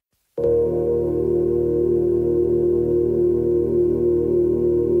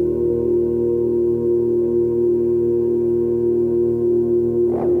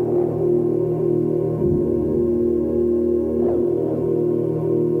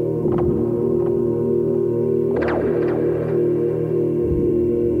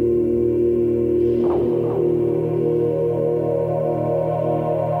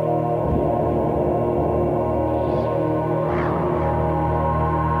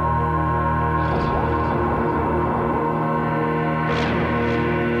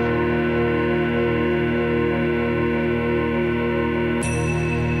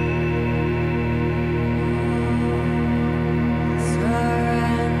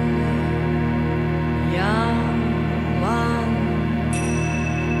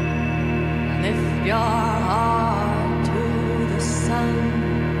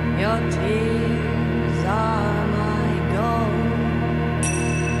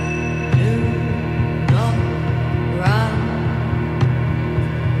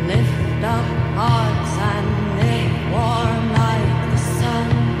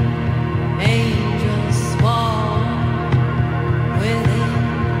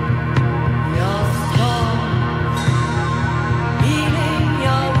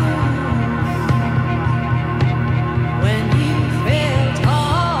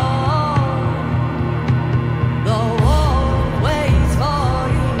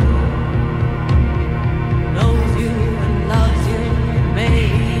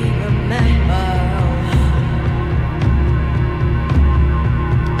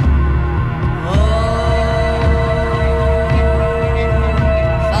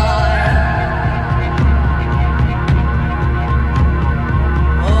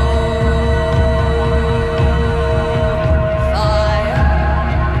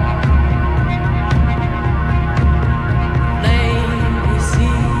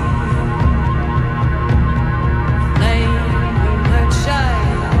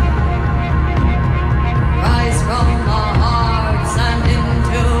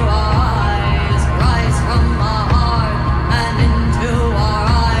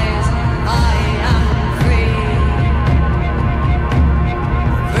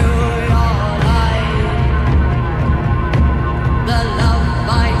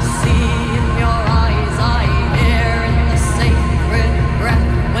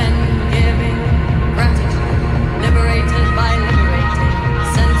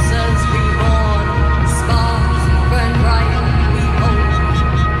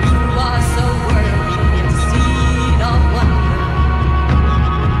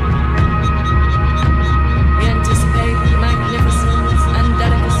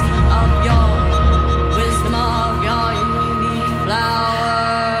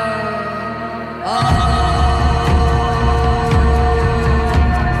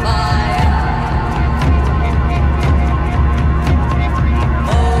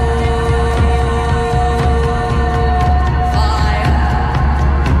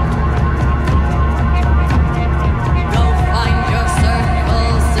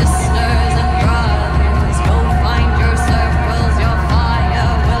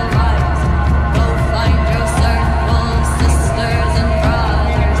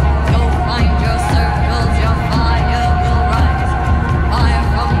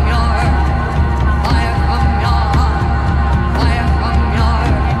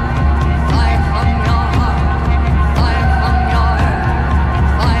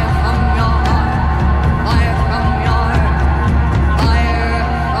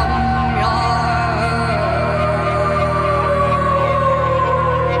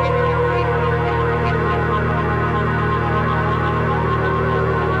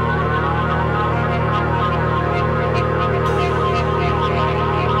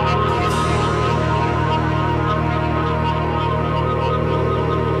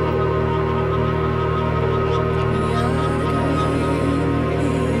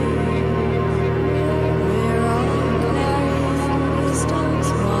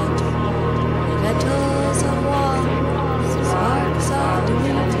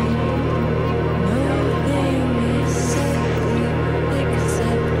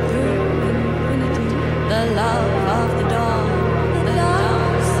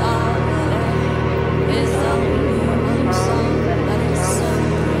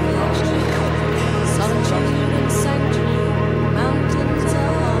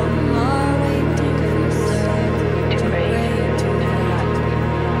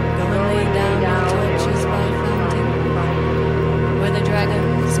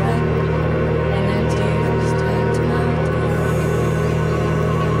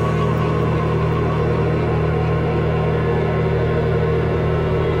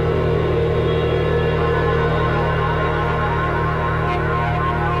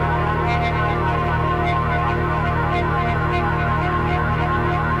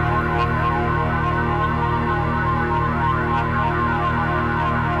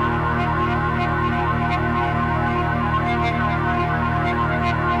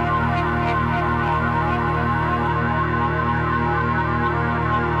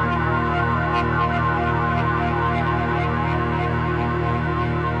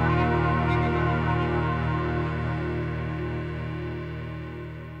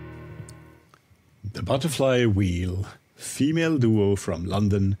 The Butterfly Wheel, female duo from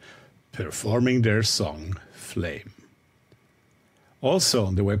London, performing their song Flame. Also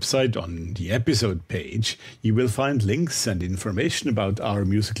on the website, on the episode page, you will find links and information about our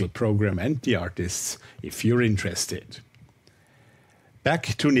musical program and the artists if you're interested.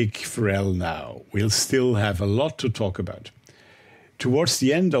 Back to Nick Farrell now. We'll still have a lot to talk about. Towards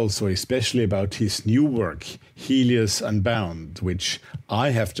the end also, especially about his new work, Helios Unbound, which I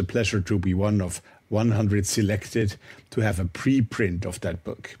have the pleasure to be one of 100 selected to have a preprint of that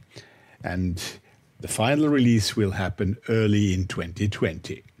book. And the final release will happen early in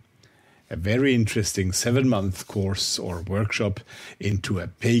 2020. A very interesting 7-month course or workshop into a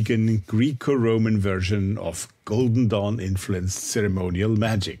pagan Greco-Roman version of Golden Dawn-influenced ceremonial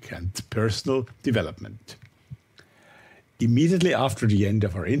magic and personal development. Immediately after the end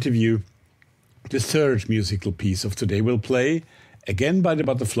of our interview, the third musical piece of today will play, again by the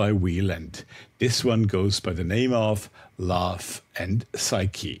Butterfly Wheel, and this one goes by the name of Love and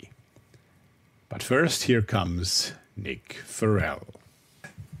Psyche. But first, here comes Nick Farrell.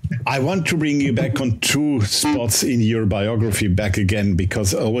 I want to bring you back on 2 spots in your biography back again,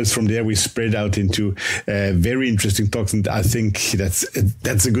 because always from there we spread out into very interesting talks, and I think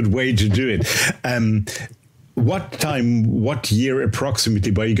that's a good way to do it. What year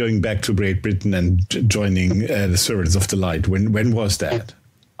approximately were you going back to Great Britain and joining the Servants of the Light? When was that?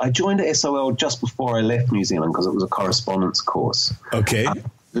 I joined the SOL just before I left New Zealand because it was a correspondence course. Okay.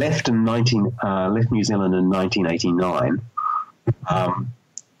 Left New Zealand in 1989,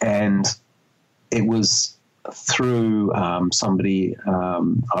 and it was through somebody.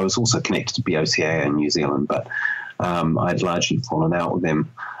 I was also connected to BOCA in New Zealand, but I'd largely fallen out with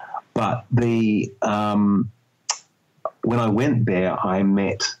them. But when I went there, I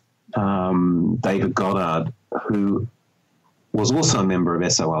met David Goddard, who was also a member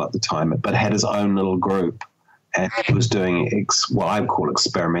of SOL at the time, but had his own little group. And he was doing what I call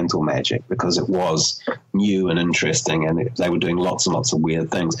experimental magic, because it was new and interesting, and they were doing lots and lots of weird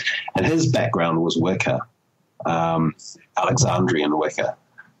things. And his background was Wicca, Alexandrian Wicca.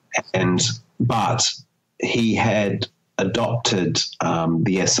 But he had adopted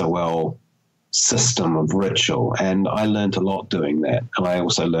the SOL system of ritual, and I learned a lot doing that. And I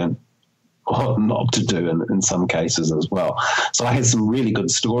also learned what not to do in some cases as well. So I had some really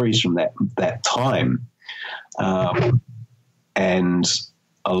good stories from that time. And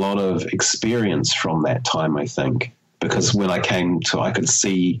a lot of experience from that time, I think, because when I could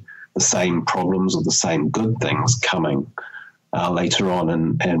see the same problems or the same good things coming later on,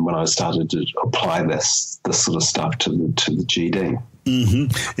 and when I started to apply this sort of stuff to the GD.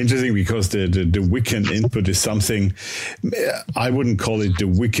 Mm-hmm. Interesting, because the Wiccan input is something, I wouldn't call it the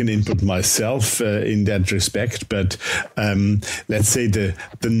Wiccan input myself in that respect, but let's say the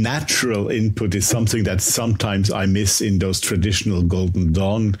natural input is something that sometimes I miss in those traditional Golden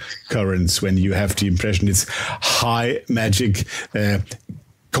Dawn currents, when you have the impression it's high magic,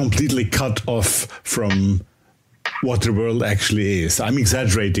 completely cut off from what the world actually is. I'm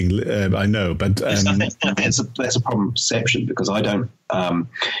exaggerating, I know, but I think that's a problem of perception, because I don't,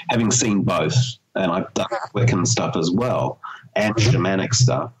 having seen both, and I've done Wiccan stuff as well, and shamanic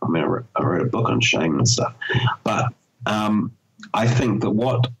stuff. I mean, I wrote a book on shaman stuff, but I think that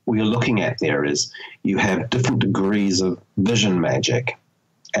what we're looking at there is you have different degrees of vision magic,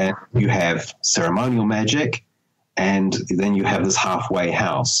 and you have ceremonial magic, and then you have this halfway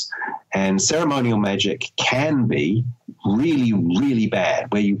house. And ceremonial magic can be really, really bad,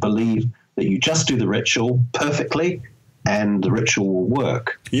 where you believe that you just do the ritual perfectly and the ritual will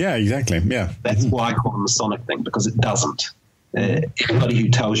work. Yeah, exactly. Yeah. That's why I call it a Masonic thing, because it doesn't. Anybody who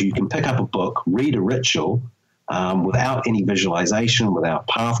tells you can pick up a book, read a ritual without any visualization, without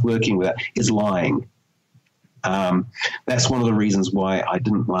path working, is lying. That's one of the reasons why I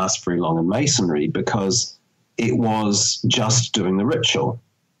didn't last very long in Masonry, because it was just doing the ritual.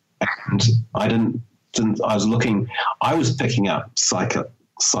 And I was picking up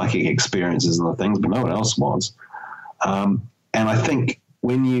psychic experiences and the things, but no one else was. And I think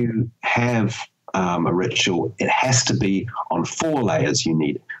when you have a ritual, it has to be on 4 layers. You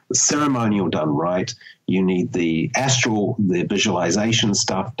need the ceremonial done right, you need the astral, the visualization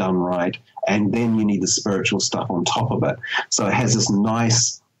stuff done right, and then you need the spiritual stuff on top of it. So it has this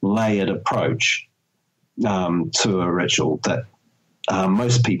nice layered approach to a ritual that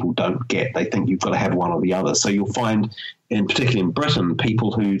most people don't get. They think you've got to have one or the other. So you'll find, particularly in Britain,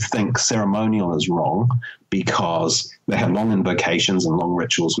 people who think ceremonial is wrong because they have long invocations and long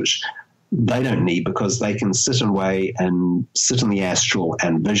rituals, which they don't need, because they can sit away and sit in the astral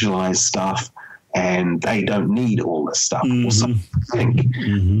and visualize stuff, and they don't need all this stuff. Mm-hmm. Or something.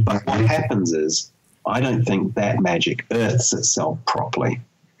 Mm-hmm. But what happens is I don't think that magic earths itself properly.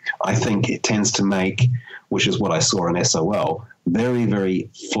 I think it tends to make, which is what I saw in SOL, very, very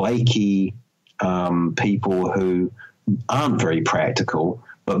flaky people who aren't very practical,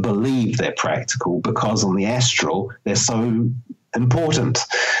 but believe they're practical because on the astral, they're so important.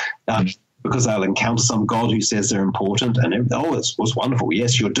 Because they'll encounter some god who says they're important, and it was wonderful.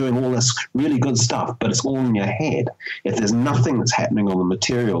 Yes, you're doing all this really good stuff, but it's all in your head. If there's nothing that's happening on the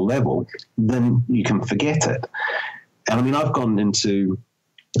material level, then you can forget it. And I mean, I've gone into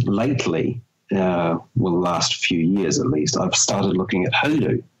lately, the last few years at least, I've started looking at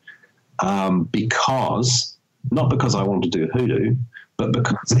hoodoo not because I want to do hoodoo, but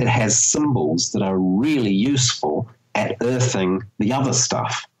because it has symbols that are really useful at earthing the other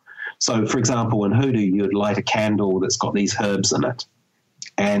stuff. So, for example, in hoodoo, you'd light a candle that's got these herbs in it,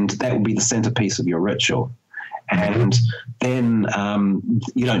 and that would be the centerpiece of your ritual. And then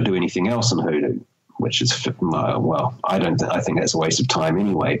you don't do anything else in hoodoo, which is, I think that's a waste of time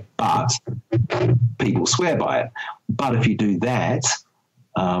anyway, but people swear by it. But if you do that,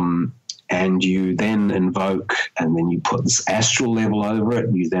 and you then invoke, and then you put this astral level over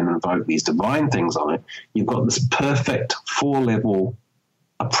it, you then invoke these divine things on it, you've got this perfect 4-level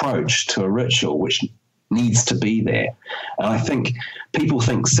approach to a ritual which needs to be there. And I think people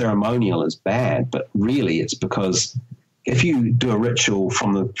think ceremonial is bad, but really it's because if you do a ritual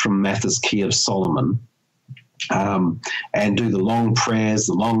from Matth's Key of Solomon and do the long prayers,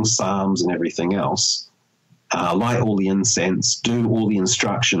 the long psalms and everything else, light all the incense, do all the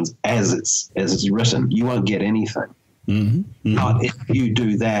instructions as it's written, you won't get anything. Mm-hmm. But if you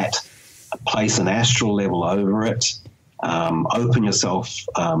do that, place an astral level over it, open yourself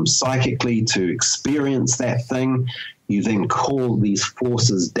psychically to experience that thing. You then call these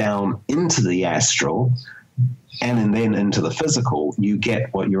forces down into the astral and then into the physical. You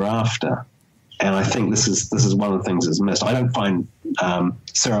get what you're after. And I think this is one of the things that's missed. I don't find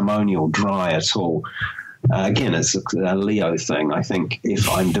ceremonial dry at all. Again, it's a Leo thing. I think if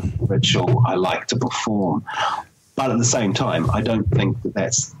I'm doing a ritual, I like to perform. But at the same time, I don't think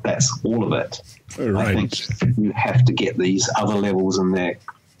that's all of it. Right. I think you have to get these other levels in there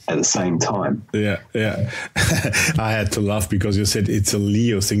at the same time. Yeah. I had to laugh because you said it's a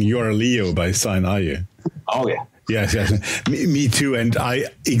Leo thing. You're a Leo by sign, are you? Oh, yeah. Yes. Me too. And I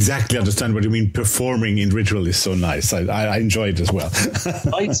exactly understand what you mean. Performing in ritual is so nice. I enjoy it as well.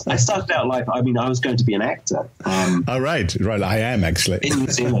 I started out life, I was going to be an actor. Right. I am actually. In New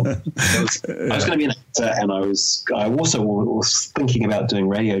Zealand. I was going to be an actor, and I also was thinking about doing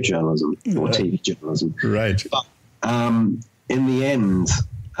radio journalism or TV journalism. Right. But in the end,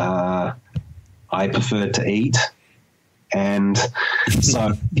 I preferred to eat. And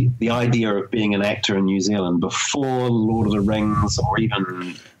so the idea of being an actor in New Zealand before Lord of the Rings or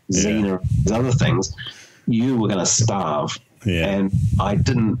even Xena or these other things, you were going to starve. Yeah. And I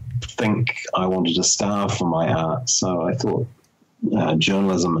didn't think I wanted to starve for my art. So I thought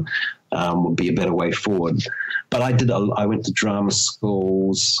journalism would be a better way forward. But I went to drama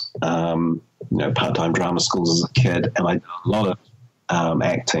schools, part-time drama schools as a kid, and I did a lot of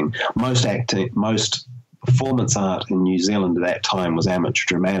acting. Most performance art in New Zealand at that time was amateur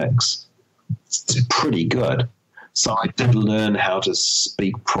dramatics. It's pretty good. So I did learn how to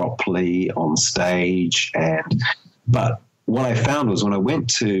speak properly on stage. But what I found was when I went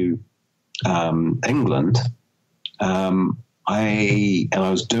to England, I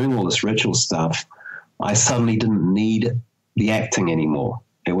was doing all this ritual stuff, I suddenly didn't need the acting anymore.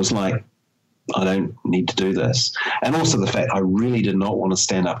 It was like, I don't need to do this. And also the fact I really did not want to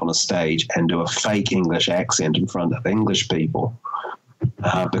stand up on a stage and do a fake English accent in front of English people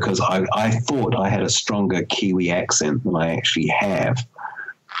because I thought I had a stronger Kiwi accent than I actually have.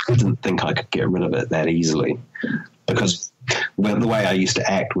 I didn't think I could get rid of it that easily because the way I used to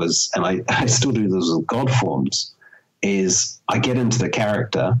act was, and I still do this with God forms, is I get into the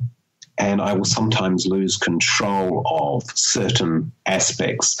character and I will sometimes lose control of certain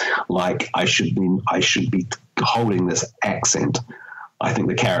aspects, like I should be holding this accent. I think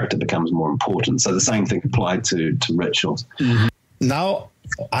the character becomes more important. So the same thing applied to rituals. Mm-hmm. Now,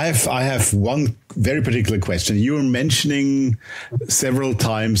 I have one very particular question. You were mentioning several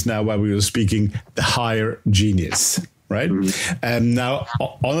times now while we were speaking the higher genius. Right. Mm-hmm. Now,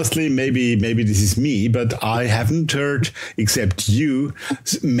 honestly, maybe this is me, but I haven't heard, except you,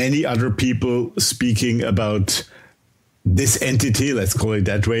 many other people speaking about this entity, let's call it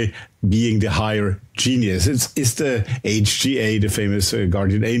that way, being the higher genius. It's the HGA, the famous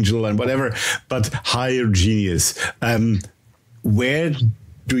guardian angel and whatever, but higher genius. Where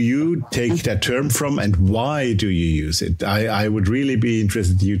do you take that term from and why do you use it? I would really be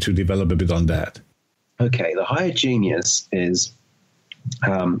interested in you to develop a bit on that. Okay, the higher genius is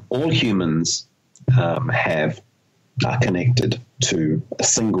all humans are connected to a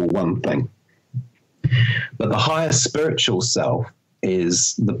single one thing. But the higher spiritual self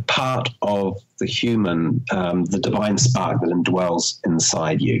is the part of the human, the divine spark that indwells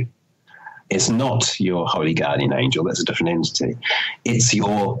inside you. It's not your holy guardian angel. That's a different entity. It's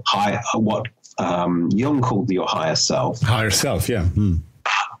your what Jung called your higher self. Higher self, yeah.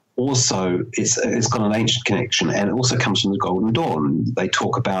 Also, it's got an ancient connection, and it also comes from the Golden Dawn. They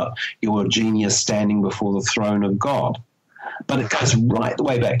talk about your genius standing before the throne of God. But it goes right the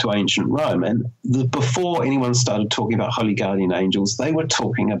way back to ancient Rome. And before anyone started talking about holy guardian angels, they were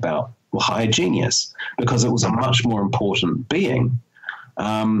talking about the higher genius because it was a much more important being.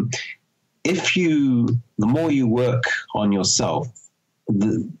 The more you work on yourself,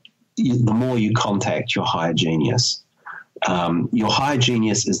 the more you contact your higher genius. Your higher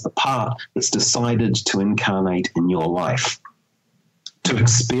genius is the part that's decided to incarnate in your life, to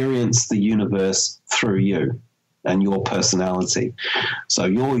experience the universe through you and your personality. So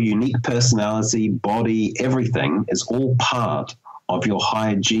your unique personality, body, everything is all part of your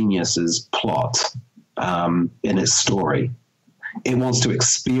higher genius's plot in its story. It wants to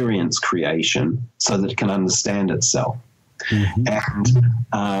experience creation so that it can understand itself.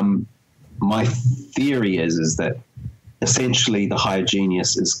 And my theory is that essentially the higher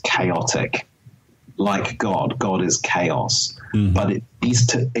genius is chaotic, like God. God is chaos, but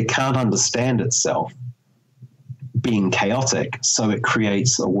it can't understand itself being chaotic, so it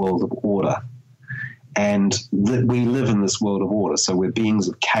creates a world of order. And we live in this world of order, so we're beings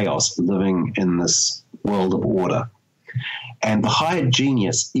of chaos living in this world of order. And the higher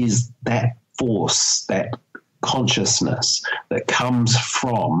genius is that force, that consciousness that comes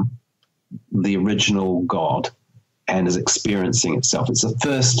from the original God and is experiencing itself. It's the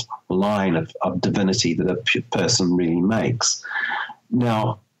first line of divinity that a person really makes.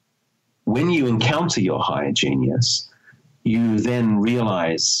 Now, when you encounter your higher genius, you then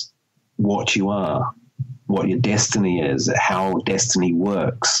realize what you are, what your destiny is, how destiny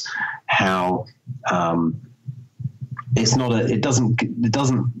works, how it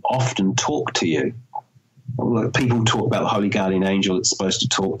doesn't often talk to you. People talk about the holy guardian angel. It's supposed to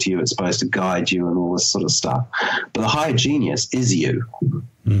talk to you. It's supposed to guide you and all this sort of stuff. But the higher genius is you.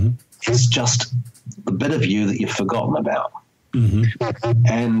 It's just the bit of you that you've forgotten about.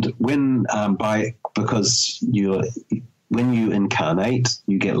 And when you incarnate,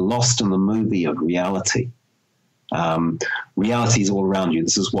 you get lost in the movie of reality. Reality is all around you.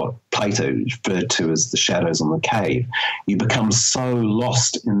 This is what Plato referred to as the shadows on the cave. You become so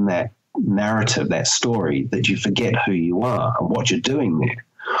lost in that narrative, that story, that you forget who you are and what you're doing there.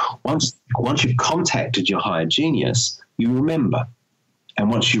 Once you've contacted your higher genius, you remember. And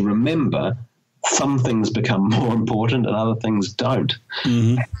once you remember, some things become more important and other things don't.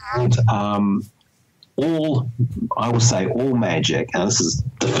 And all magic, and this is a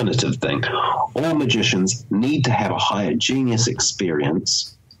definitive thing, all magicians need to have a higher genius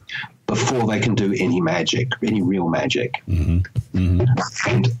experience before they can do any magic, any real magic.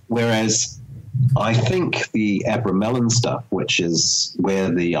 And whereas I think the Abramelin stuff, which is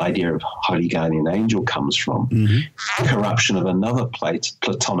where the idea of holy guardian angel comes from, corruption of another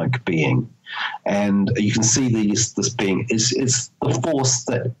Platonic being. And you can see this being is the force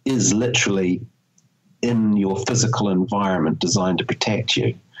that is literally in your physical environment designed to protect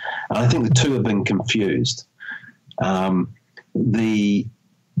you. And I think the two have been confused. The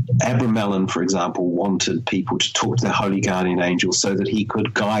Abramelin, for example, wanted people to talk to their holy guardian angel so that he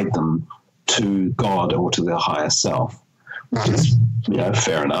could guide them to God or to their higher self, which is,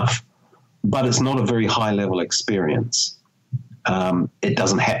 fair enough. But it's not a very high level experience.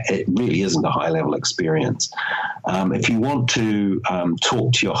 It really isn't a high level experience. If you want to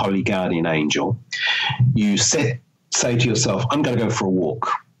talk to your holy guardian angel, you say to yourself, I'm going to go for a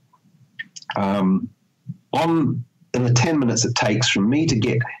walk. In the 10 minutes it takes from me to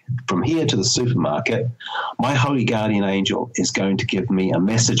get from here to the supermarket, my holy guardian angel is going to give me a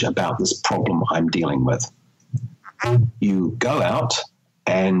message about this problem I'm dealing with. You go out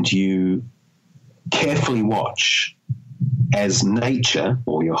and you carefully watch as nature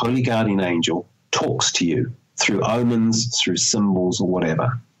or your holy guardian angel talks to you through omens, through symbols or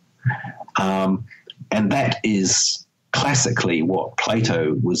whatever. And that is classically what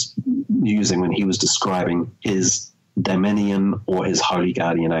Plato was using when he was describing his dominion or his holy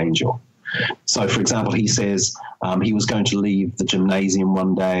guardian angel. So, for example, he says he was going to leave the gymnasium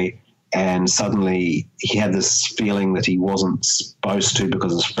one day and suddenly he had this feeling that he wasn't supposed to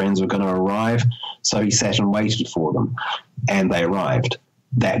because his friends were going to arrive. So he sat and waited for them and they arrived.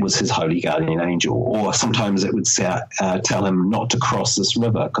 that was his holy guardian angel. Or sometimes it would tell him not to cross this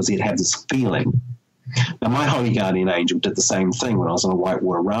river because he'd have this feeling. Now, my holy guardian angel did the same thing when I was on a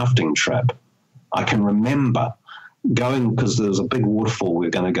whitewater rafting trip. I can remember going, because there was a big waterfall we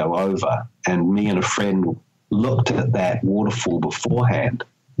were going to go over, and me and a friend looked at that waterfall beforehand,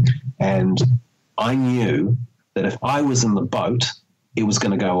 and I knew that if I was in the boat, it was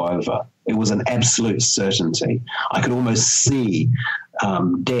going to go over. It was an absolute certainty. I could almost see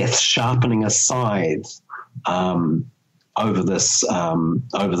death sharpening a scythe over this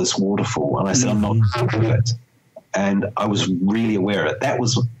waterfall, and I said, "I'm not doing it." And I was really aware of it. That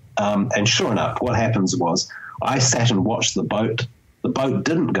was, and sure enough, what happens was I sat and watched the boat. The boat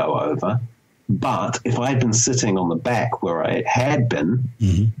didn't go over, but if I had been sitting on the back where I had been,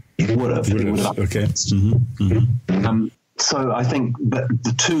 it would have. Okay. So I think that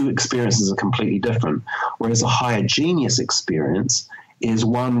the two experiences are completely different. Whereas a higher genius experience is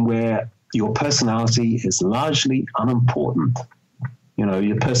one where your personality is largely unimportant. You know,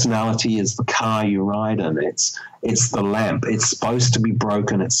 your personality is the car you ride in. It's the lamp. It's supposed to be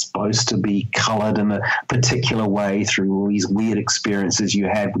broken. It's supposed to be colored in a particular way through all these weird experiences you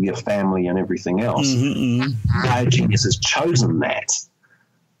had with your family and everything else. Higher genius has chosen that.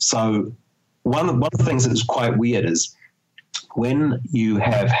 So one of the things that is quite weird is when you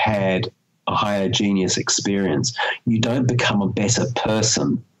have had a higher genius experience, you don't become a better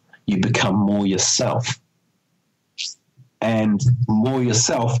person. You become more yourself. And more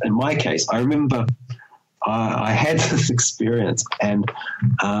yourself, in my case, I remember I had this experience, and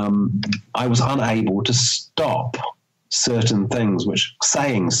I was unable to stop certain things,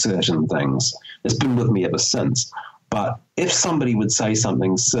 saying certain things. It's been with me ever since. But if somebody would say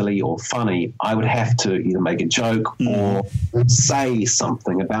something silly or funny, I would have to either make a joke or say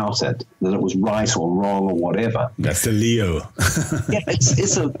something about it, that it was right or wrong or whatever. That's the Leo. Yeah,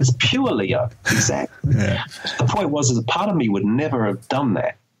 it's pure Leo, exactly. Yeah. The point was, a part of me would never have done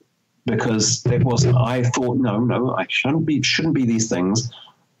that, because it wasn't. I thought, no, I shouldn't be these things,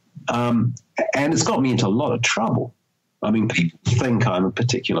 and it's got me into a lot of trouble. I mean, people think I'm a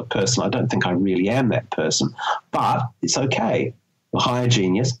particular person. I don't think I really am that person, but it's okay. The higher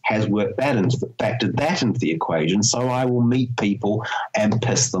genius has factored that into the equation, so I will meet people and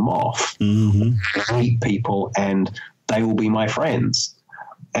piss them off. Meet people and they will be my friends,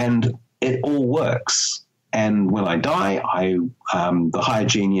 and it all works. And when I die, the higher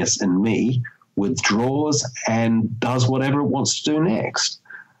genius in me withdraws and does whatever it wants to do next.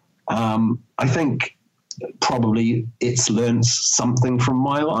 I think probably it's learned something from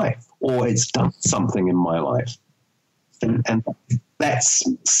my life, or it's done something in my life. And that's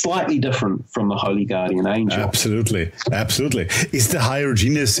slightly different from the Holy Guardian Angel. Absolutely. Is the higher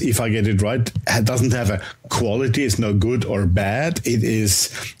genius, if I get it right, doesn't have a quality, it's no good or bad. It is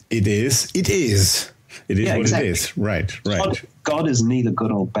what exactly. It is. Right. God is neither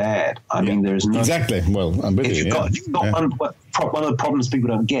good or bad. I mean, there's no... Exactly. Well, I'm with you. One of the problems people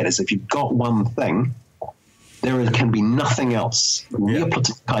don't get is if you've got one thing, there can be nothing else. The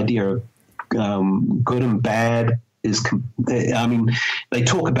Neoplatonic idea of good and bad is, they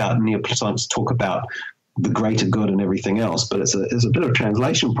talk about, Neoplatonics talk about the greater good and everything else, but it's a bit of a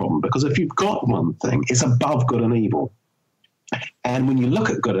translation problem, because if you've got one thing, it's above good and evil. And when you look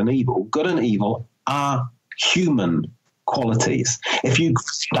at good and evil are human qualities. If you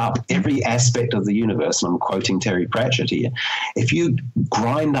grind up every aspect of the universe, and I'm quoting Terry Pratchett here, if you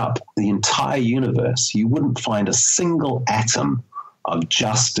grind up the entire universe, you wouldn't find a single atom of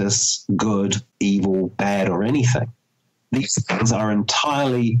justice, good, evil, bad, or anything. These things are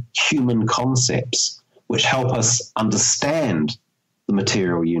entirely human concepts which help us understand the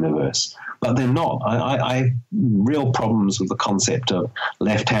material universe. But they're not. I have real problems with the concept of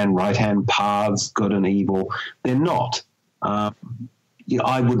left-hand, right-hand paths, good and evil. They're not. I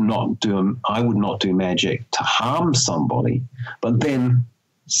would not do magic to harm somebody, but then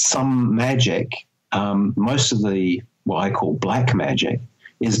some magic, most of what I call black magic,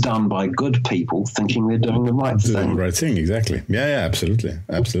 is done by good people thinking they're doing the right thing. The right thing, exactly. Yeah,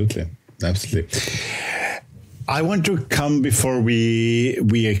 absolutely. I want to come, before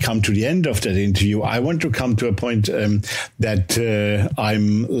we come to the end of that interview, I want to come to a point that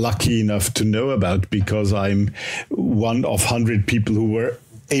I'm lucky enough to know about, because I'm one of 100 people who were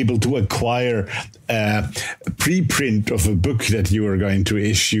able to acquire a preprint of a book that you are going to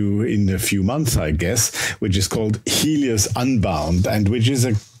issue in a few months, I guess, which is called Helios Unbound, and which is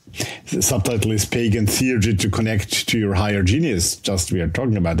the subtitle is Pagan Theurgy to Connect to Your Higher Genius. Just we are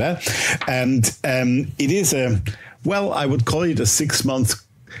talking about that. And it is I would call it a 6-month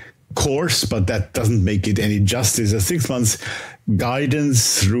course, but that doesn't make it any justice. A 6 months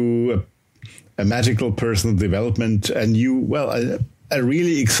guidance through a magical personal development, and a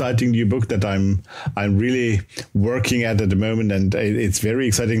really exciting new book that I'm really working at the moment, and it's very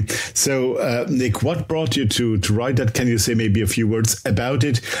exciting. So, Nick, what brought you to write that? Can you say maybe a few words about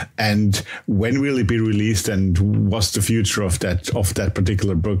it, and when will it be released, and what's the future of that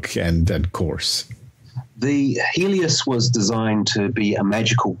particular book and course? The Helios was designed to be a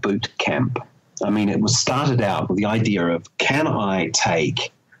magical boot camp. I mean, it was started out with the idea of, can I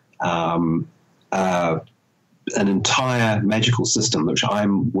take an entire magical system which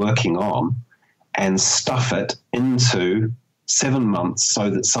I'm working on and stuff it into 7 months so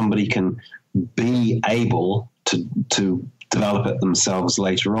that somebody can be able to develop it themselves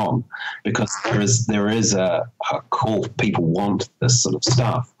later on, because there is a call. People want this sort of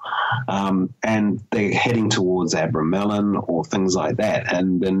stuff, and they're heading towards Abramelin or things like that,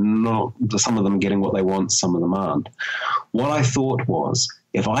 and they're not. Some of them are getting what they want, some of them aren't. What I thought was,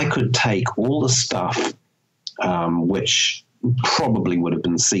 if I could take all the stuff which probably would have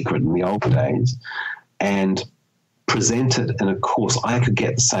been secret in the old days, and present it in a course, I could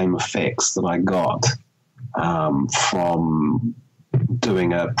get the same effects that I got from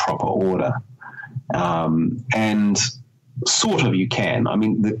doing a proper order. And sort of you can. I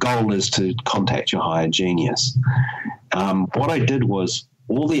mean, the goal is to contact your higher genius. What I did was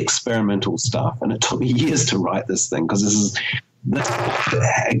all the experimental stuff, and it took me years to write this thing, because this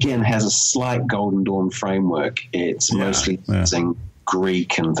again has a slight Golden Dawn framework. It's mostly using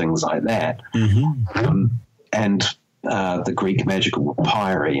Greek and things like that, and the Greek magical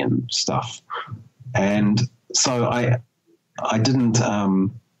papyri and stuff. And so I didn't.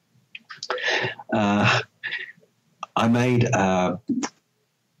 I made a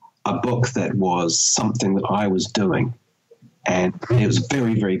book that was something that I was doing. And it was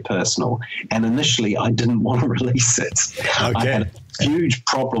very, very personal. And initially, I didn't want to release it. Okay. I had a huge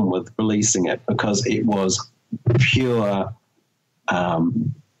problem with releasing it because it was pure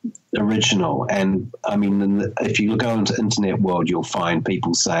original. And I mean, if you go into the internet world, you'll find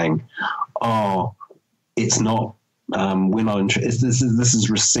people saying, "Oh, it's not. We're not interested. This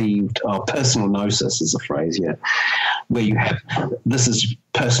is received. Personal gnosis is a phrase, where you have this is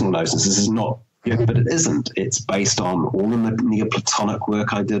personal gnosis. This is not." Yeah, but it isn't. It's based on all the Neoplatonic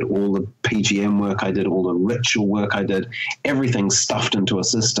work I did, all the PGM work I did, all the ritual work I did, everything stuffed into a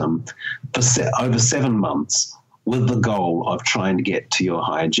system for over 7 months with the goal of trying to get to your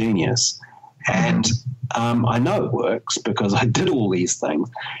higher genius. And I know it works because I did all these things.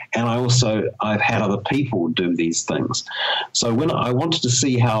 And I've had other people do these things. So when I wanted to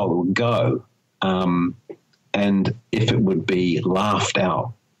see how it would go, and if it would be laughed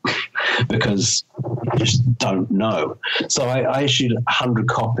out, because you just don't know. So I issued 100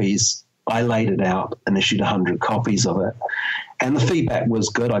 copies. I laid it out and issued 100 copies of it. And the feedback was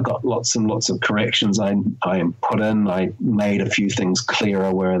good. I got lots and lots of corrections I put in. I made a few things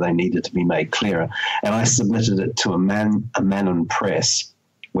clearer where they needed to be made clearer. And I submitted it to a Manon Press,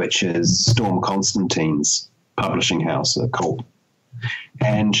 which is Storm Constantine's publishing house, called.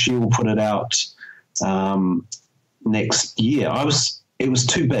 And she will put it out next year. It was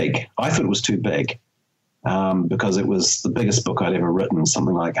too big. I thought it was too big because it was the biggest book I'd ever written,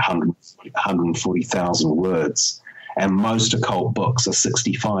 something like 140,000 words. And most occult books are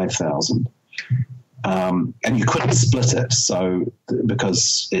 65,000. And you couldn't split it,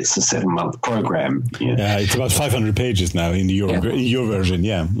 because it's a 7-month program. Yeah, it's about 500 pages now in your version,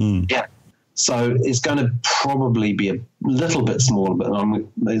 yeah. Mm. Yeah. So it's going to probably be a little bit smaller, but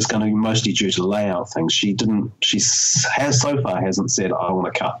it's going to be mostly due to layout things. She so far hasn't said, I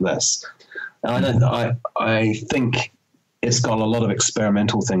want to cut this. And I think it's got a lot of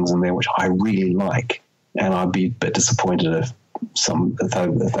experimental things in there, which I really like. And I'd be a bit disappointed if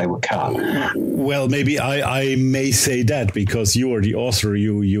they were cut. Well, maybe I may say that because you are the author,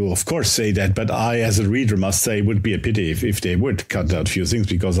 you of course say that, but I as a reader must say it would be a pity if they would cut out a few things,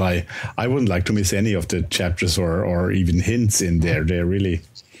 because I wouldn't like to miss any of the chapters or even hints in there. They're really,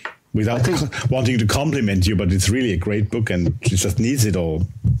 without wanting to compliment you, but it's really a great book and it just needs it all.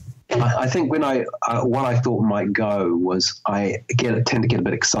 I think when what I thought might go was I tend to get a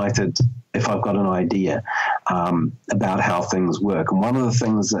bit excited if I've got an idea about how things work. And one of the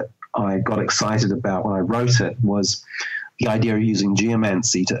things that I got excited about when I wrote it was the idea of using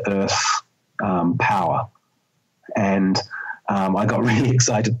geomancy to earth power. And I got really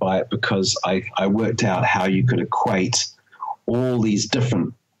excited by it because I worked out how you could equate all these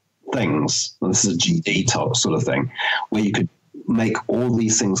different things. This is a GD sort of thing, where you could make all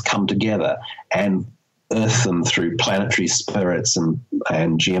these things come together and earth them through planetary spirits and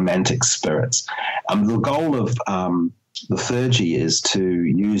and geomantic spirits. The goal of the theurgy is to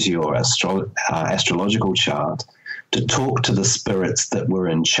use your astrological chart to talk to the spirits that were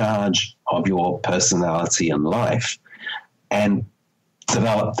in charge of your personality and life and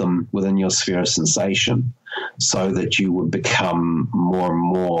develop them within your sphere of sensation so that you would become more and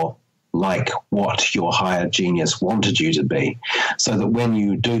more like what your higher genius wanted you to be. So that when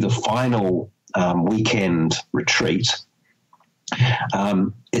you do the final weekend retreat,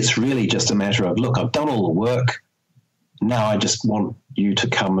 it's really just a matter of, look, I've done all the work. Now I just want you to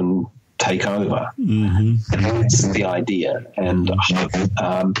come and take over. And that's the idea. And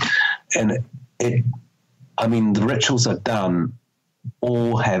the rituals I've done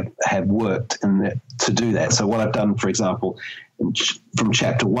all have worked to do that. So what I've done, for example, from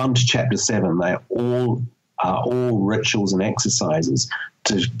chapter 1 to chapter 7, they all are all rituals and exercises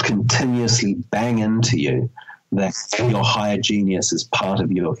to continuously bang into you that your higher genius is part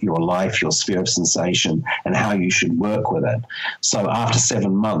of your life, your sphere of sensation, and how you should work with it. So after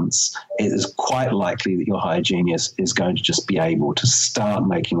 7 months, it is quite likely that your higher genius is going to just be able to start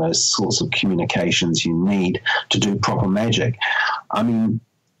making those sorts of communications you need to do proper magic. I mean,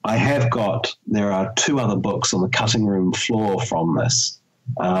 there are 2 other books on the cutting room floor from this,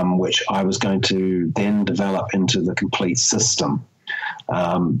 which I was going to then develop into the complete system,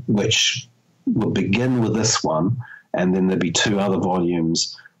 which will begin with this one, and then there'll be 2 other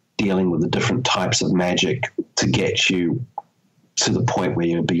volumes dealing with the different types of magic to get you to the point where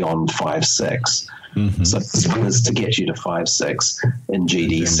you're beyond 5-6. So this one is to get you to 5-6 in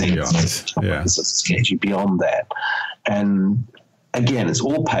GDC. It's to get you beyond that. And again, it's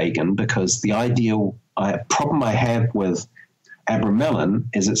all pagan, because the problem I have with Abramelin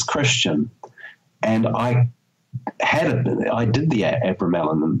is it's Christian. And I did the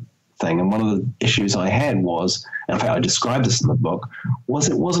Abramelin thing, and one of the issues I had was, in fact I described this in the book, was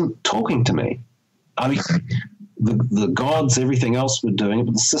it wasn't talking to me. I mean, the gods, everything else were doing it,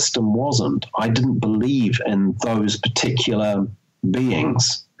 but the system wasn't. I didn't believe in those particular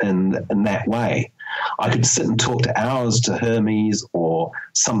beings in that way. I could sit and talk to hours to Hermes or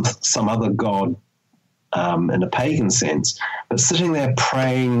some other god in a pagan sense, but sitting there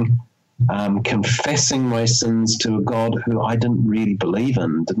praying, confessing my sins to a God who I didn't really believe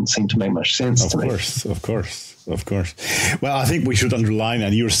in, didn't seem to make much sense to me. Of course. Well, I think we should underline,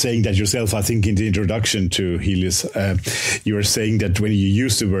 and you were saying that yourself, I think in the introduction to Helios, you were saying that when you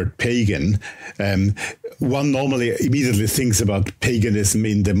use the word pagan, one normally immediately thinks about paganism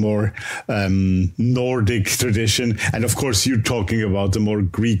in the more Nordic tradition. And of course, you're talking about the more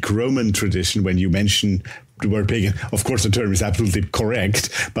Greek-Roman tradition when you mention the word pagan. Of course, the term is absolutely correct,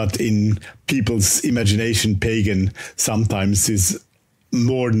 but in people's imagination, pagan sometimes is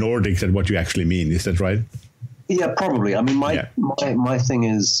more Nordic than what you actually mean. Is that right? Yeah, probably. I mean, my thing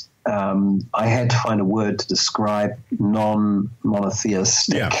is, I had to find a word to describe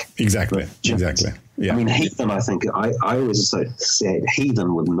non-monotheistic. Yeah, exactly. Yeah. I mean, heathen, I think, I always associate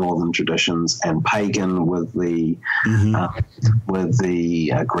heathen with northern traditions and pagan with the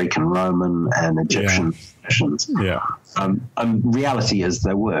Greek and Roman and Egyptian traditions. Yeah. Reality is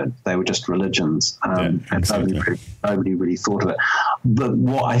they weren't. They were just religions. Exactly. And nobody really thought of it. But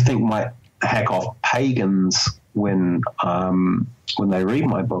what I think might hack off pagans when they read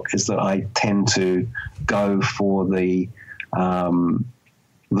my book is that I tend to go for the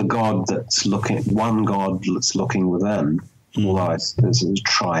God that's one God that's looking within, although it's a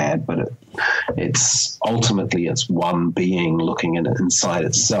triad, but it's ultimately one being looking inside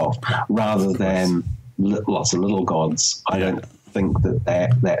itself, rather than lots of little gods. I don't think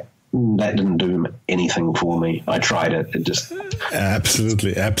that didn't do anything for me. I tried it. It just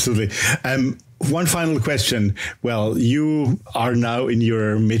absolutely. One final question. Well, you are now in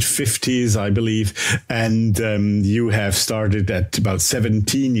your mid-50s, I believe, and you have started at about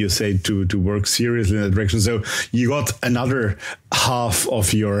 17, you say, to work seriously in that direction. So you got another half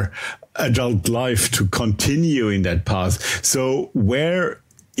of your adult life to continue in that path. So where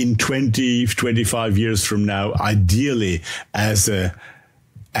in 20, 25 years from now, ideally, as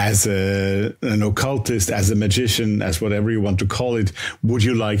an occultist, as a magician, as whatever you want to call it, would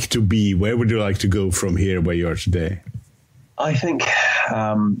you like to be? Where would you like to go from here, where you are today? I think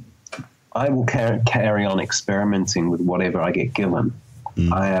I will carry on experimenting with whatever I get given.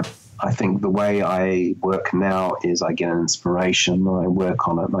 I think the way I work now is I get an inspiration, I work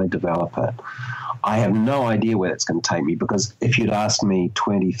on it, and I develop it. I have no idea where it's going to take me, because if you'd asked me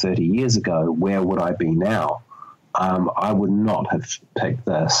 20, 30 years ago, where would I be now? I would not have picked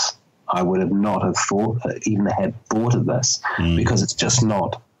this. I would have not have even had thought of this, because it's just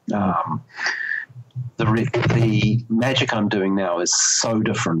not. the magic I'm doing now is so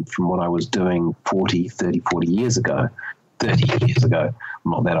different from what I was doing 40 years ago. I'm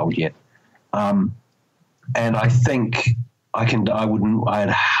not that old yet. And I think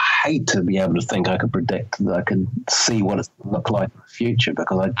I'd hate to be able to think I could predict, that I could see what it's going to look like in the future,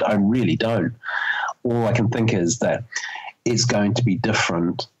 because I really don't. All I can think is that it's going to be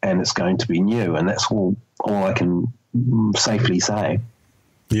different and it's going to be new, and that's all I can safely say.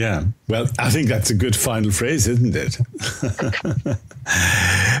 Yeah, well, I think that's a good final phrase, isn't it?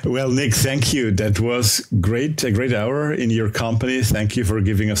 Well, Nick, thank you. That was great, a great hour in your company. Thank you for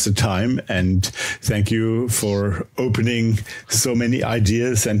giving us the time, and thank you for opening so many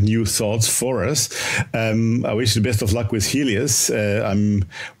ideas and new thoughts for us. I wish you the best of luck with Helios.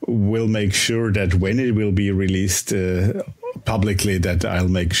 We'll make sure that when it will be released publicly, that I'll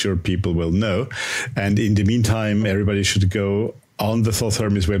make sure people will know. And in the meantime, everybody should go on the Thoth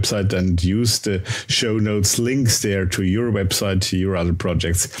Hermes website and use the show notes links there to your website, to your other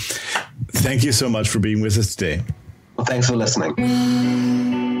projects. Thank you so much for being with us today. Well, thanks for listening.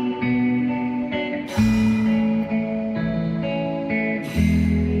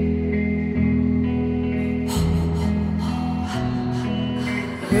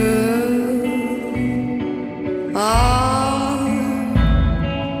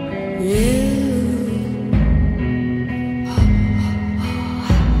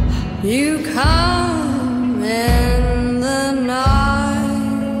 You come in the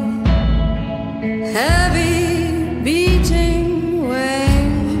night, heavy beating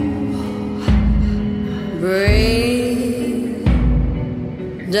wing, breathe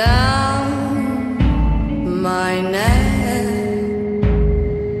down my neck.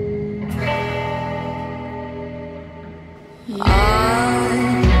 I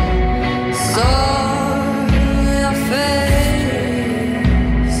saw your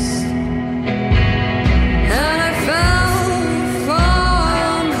face, and I fell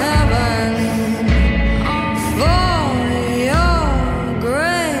from heaven for your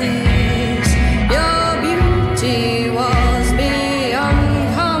grace. Your beauty was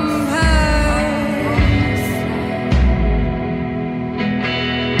beyond compare.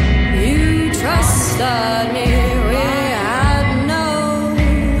 You trusted me. We had no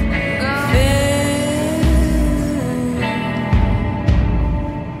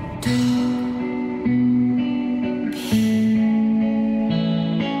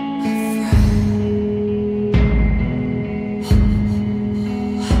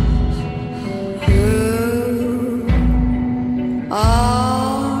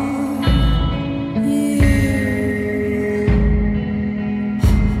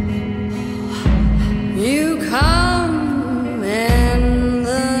You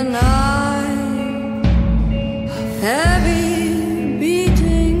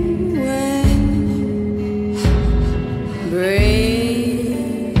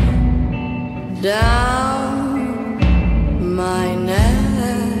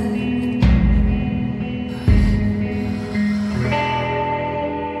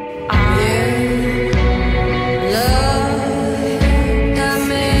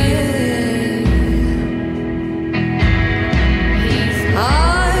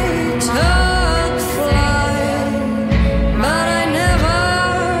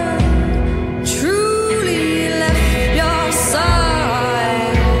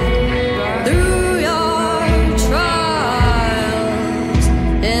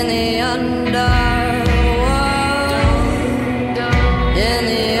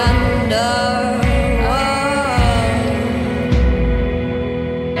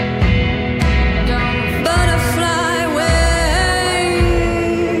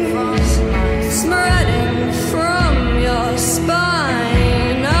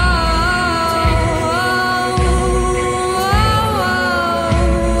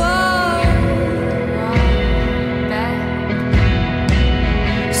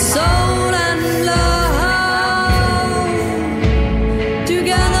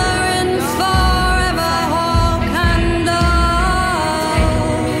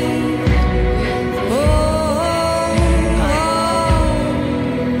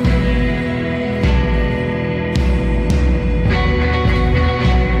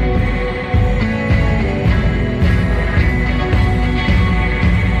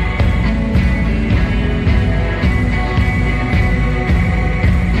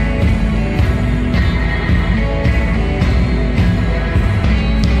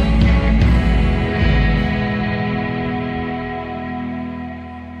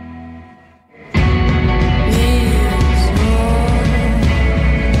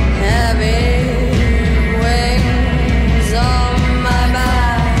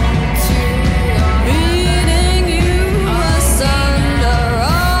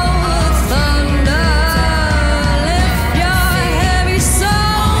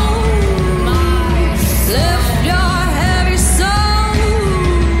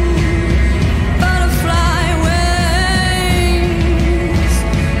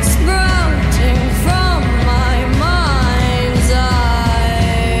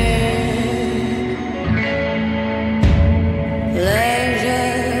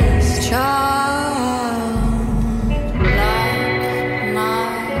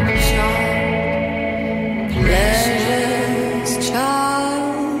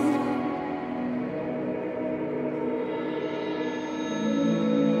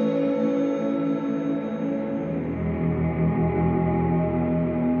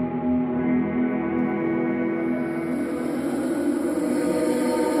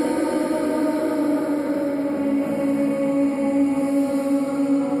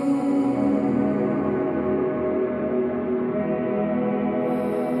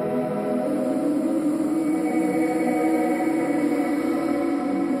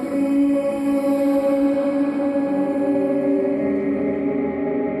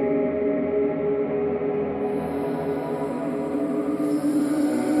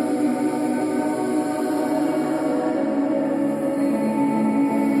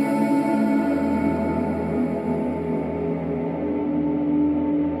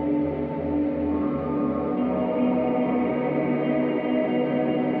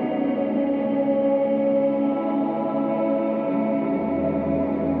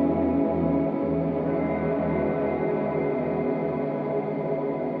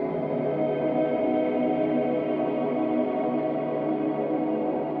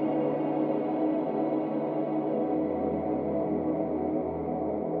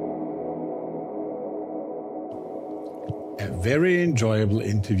A very enjoyable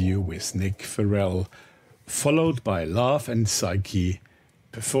interview with Nick Farrell, followed by Love and Psyche,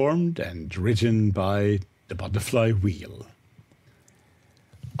 performed and written by The Butterfly Wheel.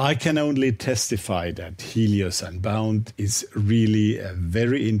 I can only testify that Helios Unbound is really a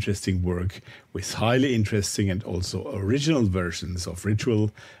very interesting work with highly interesting and also original versions of ritual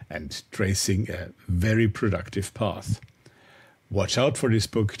and tracing a very productive path. Watch out for this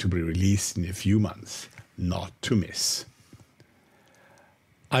book to be released in a few months, not to miss.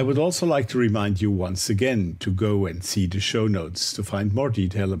 I would also like to remind you once again to go and see the show notes to find more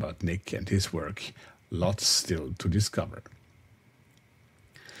detail about Nick and his work. Lots still to discover.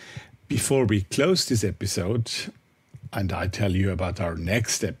 Before we close this episode, and I tell you about our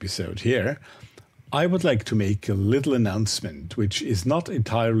next episode here, I would like to make a little announcement which is not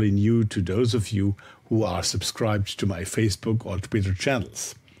entirely new to those of you who are subscribed to my Facebook or Twitter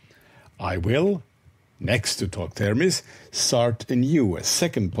channels. I will, next to Talk Thermis, start a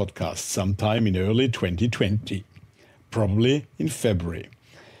second podcast sometime in early 2020, probably in February.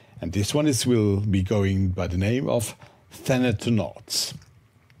 And this one will be going by the name of Thanatonauts.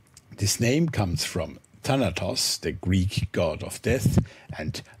 This name comes from Thanatos, the Greek god of death,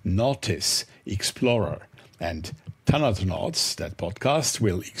 and Nautis, explorer. And Thanatonauts, that podcast,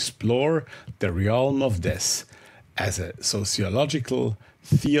 will explore the realm of death as a sociological,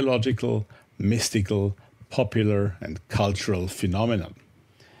 theological, mystical, popular, and cultural phenomenon.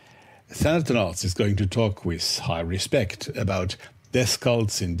 Thanatonauts is going to talk with high respect about death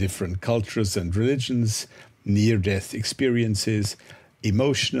cults in different cultures and religions, near-death experiences,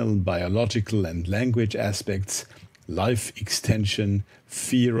 emotional, biological, and language aspects, life extension,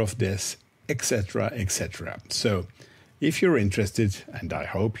 fear of death, etc., etc. So, if you're interested, and I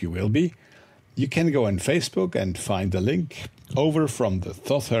hope you will be, you can go on Facebook and find the link over from the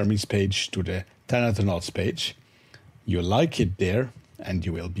Thoth Hermes page to the Thanatonauts page. You'll like it there, and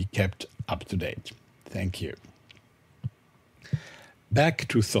you will be kept up to date. Thank you. Back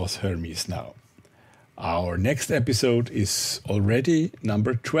to Thoth Hermes now. Our next episode is already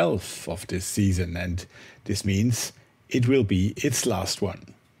number 12 of this season, and this means it will be its last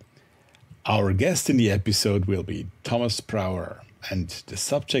one. Our guest in the episode will be Thomas Brouwer, and the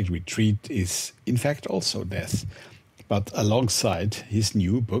subject we treat is in fact also death, but alongside his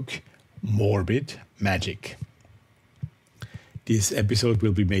new book, Morbid Magic. This episode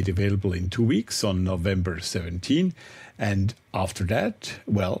will be made available in 2 weeks on November 17, and after that,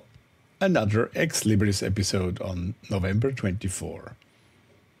 well, another Ex Libris episode on November 24.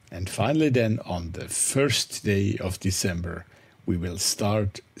 And finally then, on the first day of December, we will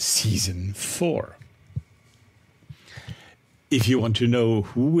start Season 4. If you want to know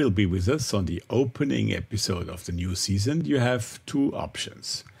who will be with us on the opening episode of the new season, you have two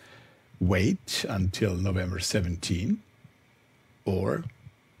options. Wait until November 17, or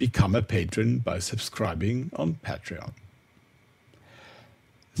become a patron by subscribing on Patreon.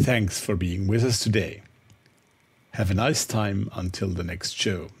 Thanks for being with us today. Have a nice time until the next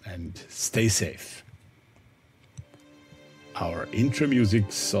show, and stay safe. Our intro music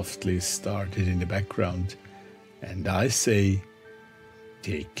softly started in the background, and I say,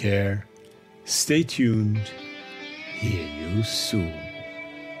 take care, stay tuned, hear you soon.